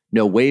season.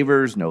 No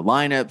waivers, no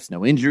lineups,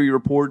 no injury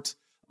reports.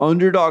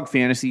 Underdog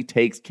Fantasy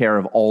takes care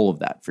of all of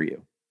that for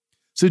you.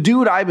 So do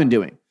what I've been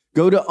doing.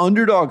 Go to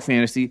Underdog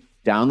Fantasy,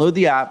 download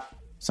the app,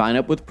 sign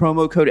up with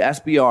promo code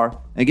SBR,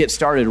 and get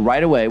started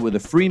right away with a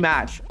free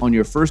match on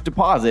your first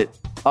deposit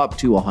up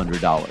to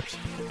 $100.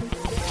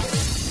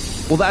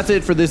 Well, that's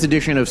it for this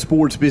edition of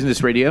Sports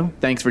Business Radio.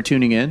 Thanks for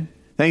tuning in.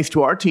 Thanks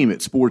to our team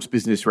at Sports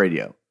Business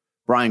Radio.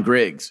 Brian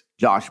Griggs,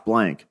 Josh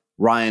Blank,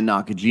 Ryan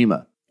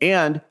Nakajima,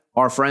 and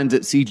our friends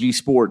at CG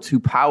Sports who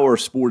power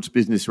Sports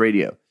Business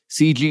Radio.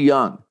 CG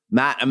Young,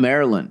 Matt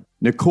Amerlin,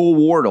 Nicole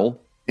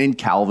Wardle, and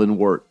Calvin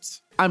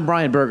Wirtz. I'm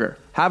Brian Berger.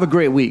 Have a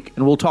great week,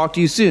 and we'll talk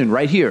to you soon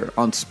right here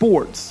on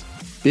Sports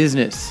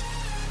Business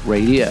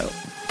Radio.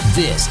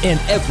 This and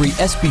every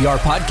SBR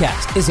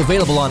podcast is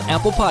available on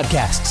Apple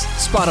Podcasts,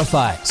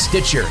 Spotify,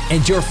 Stitcher,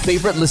 and your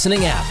favorite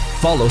listening app.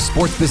 Follow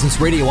Sports Business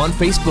Radio on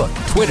Facebook,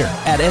 Twitter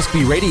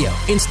 @SB Radio,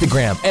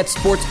 Instagram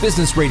 @Sports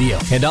Business Radio,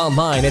 and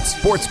online at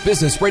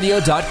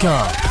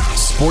sportsbusinessradio.com.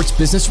 Sports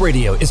Business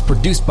Radio is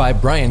produced by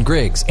Brian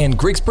Griggs and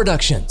Griggs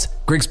Productions,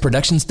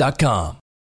 griggsproductions.com.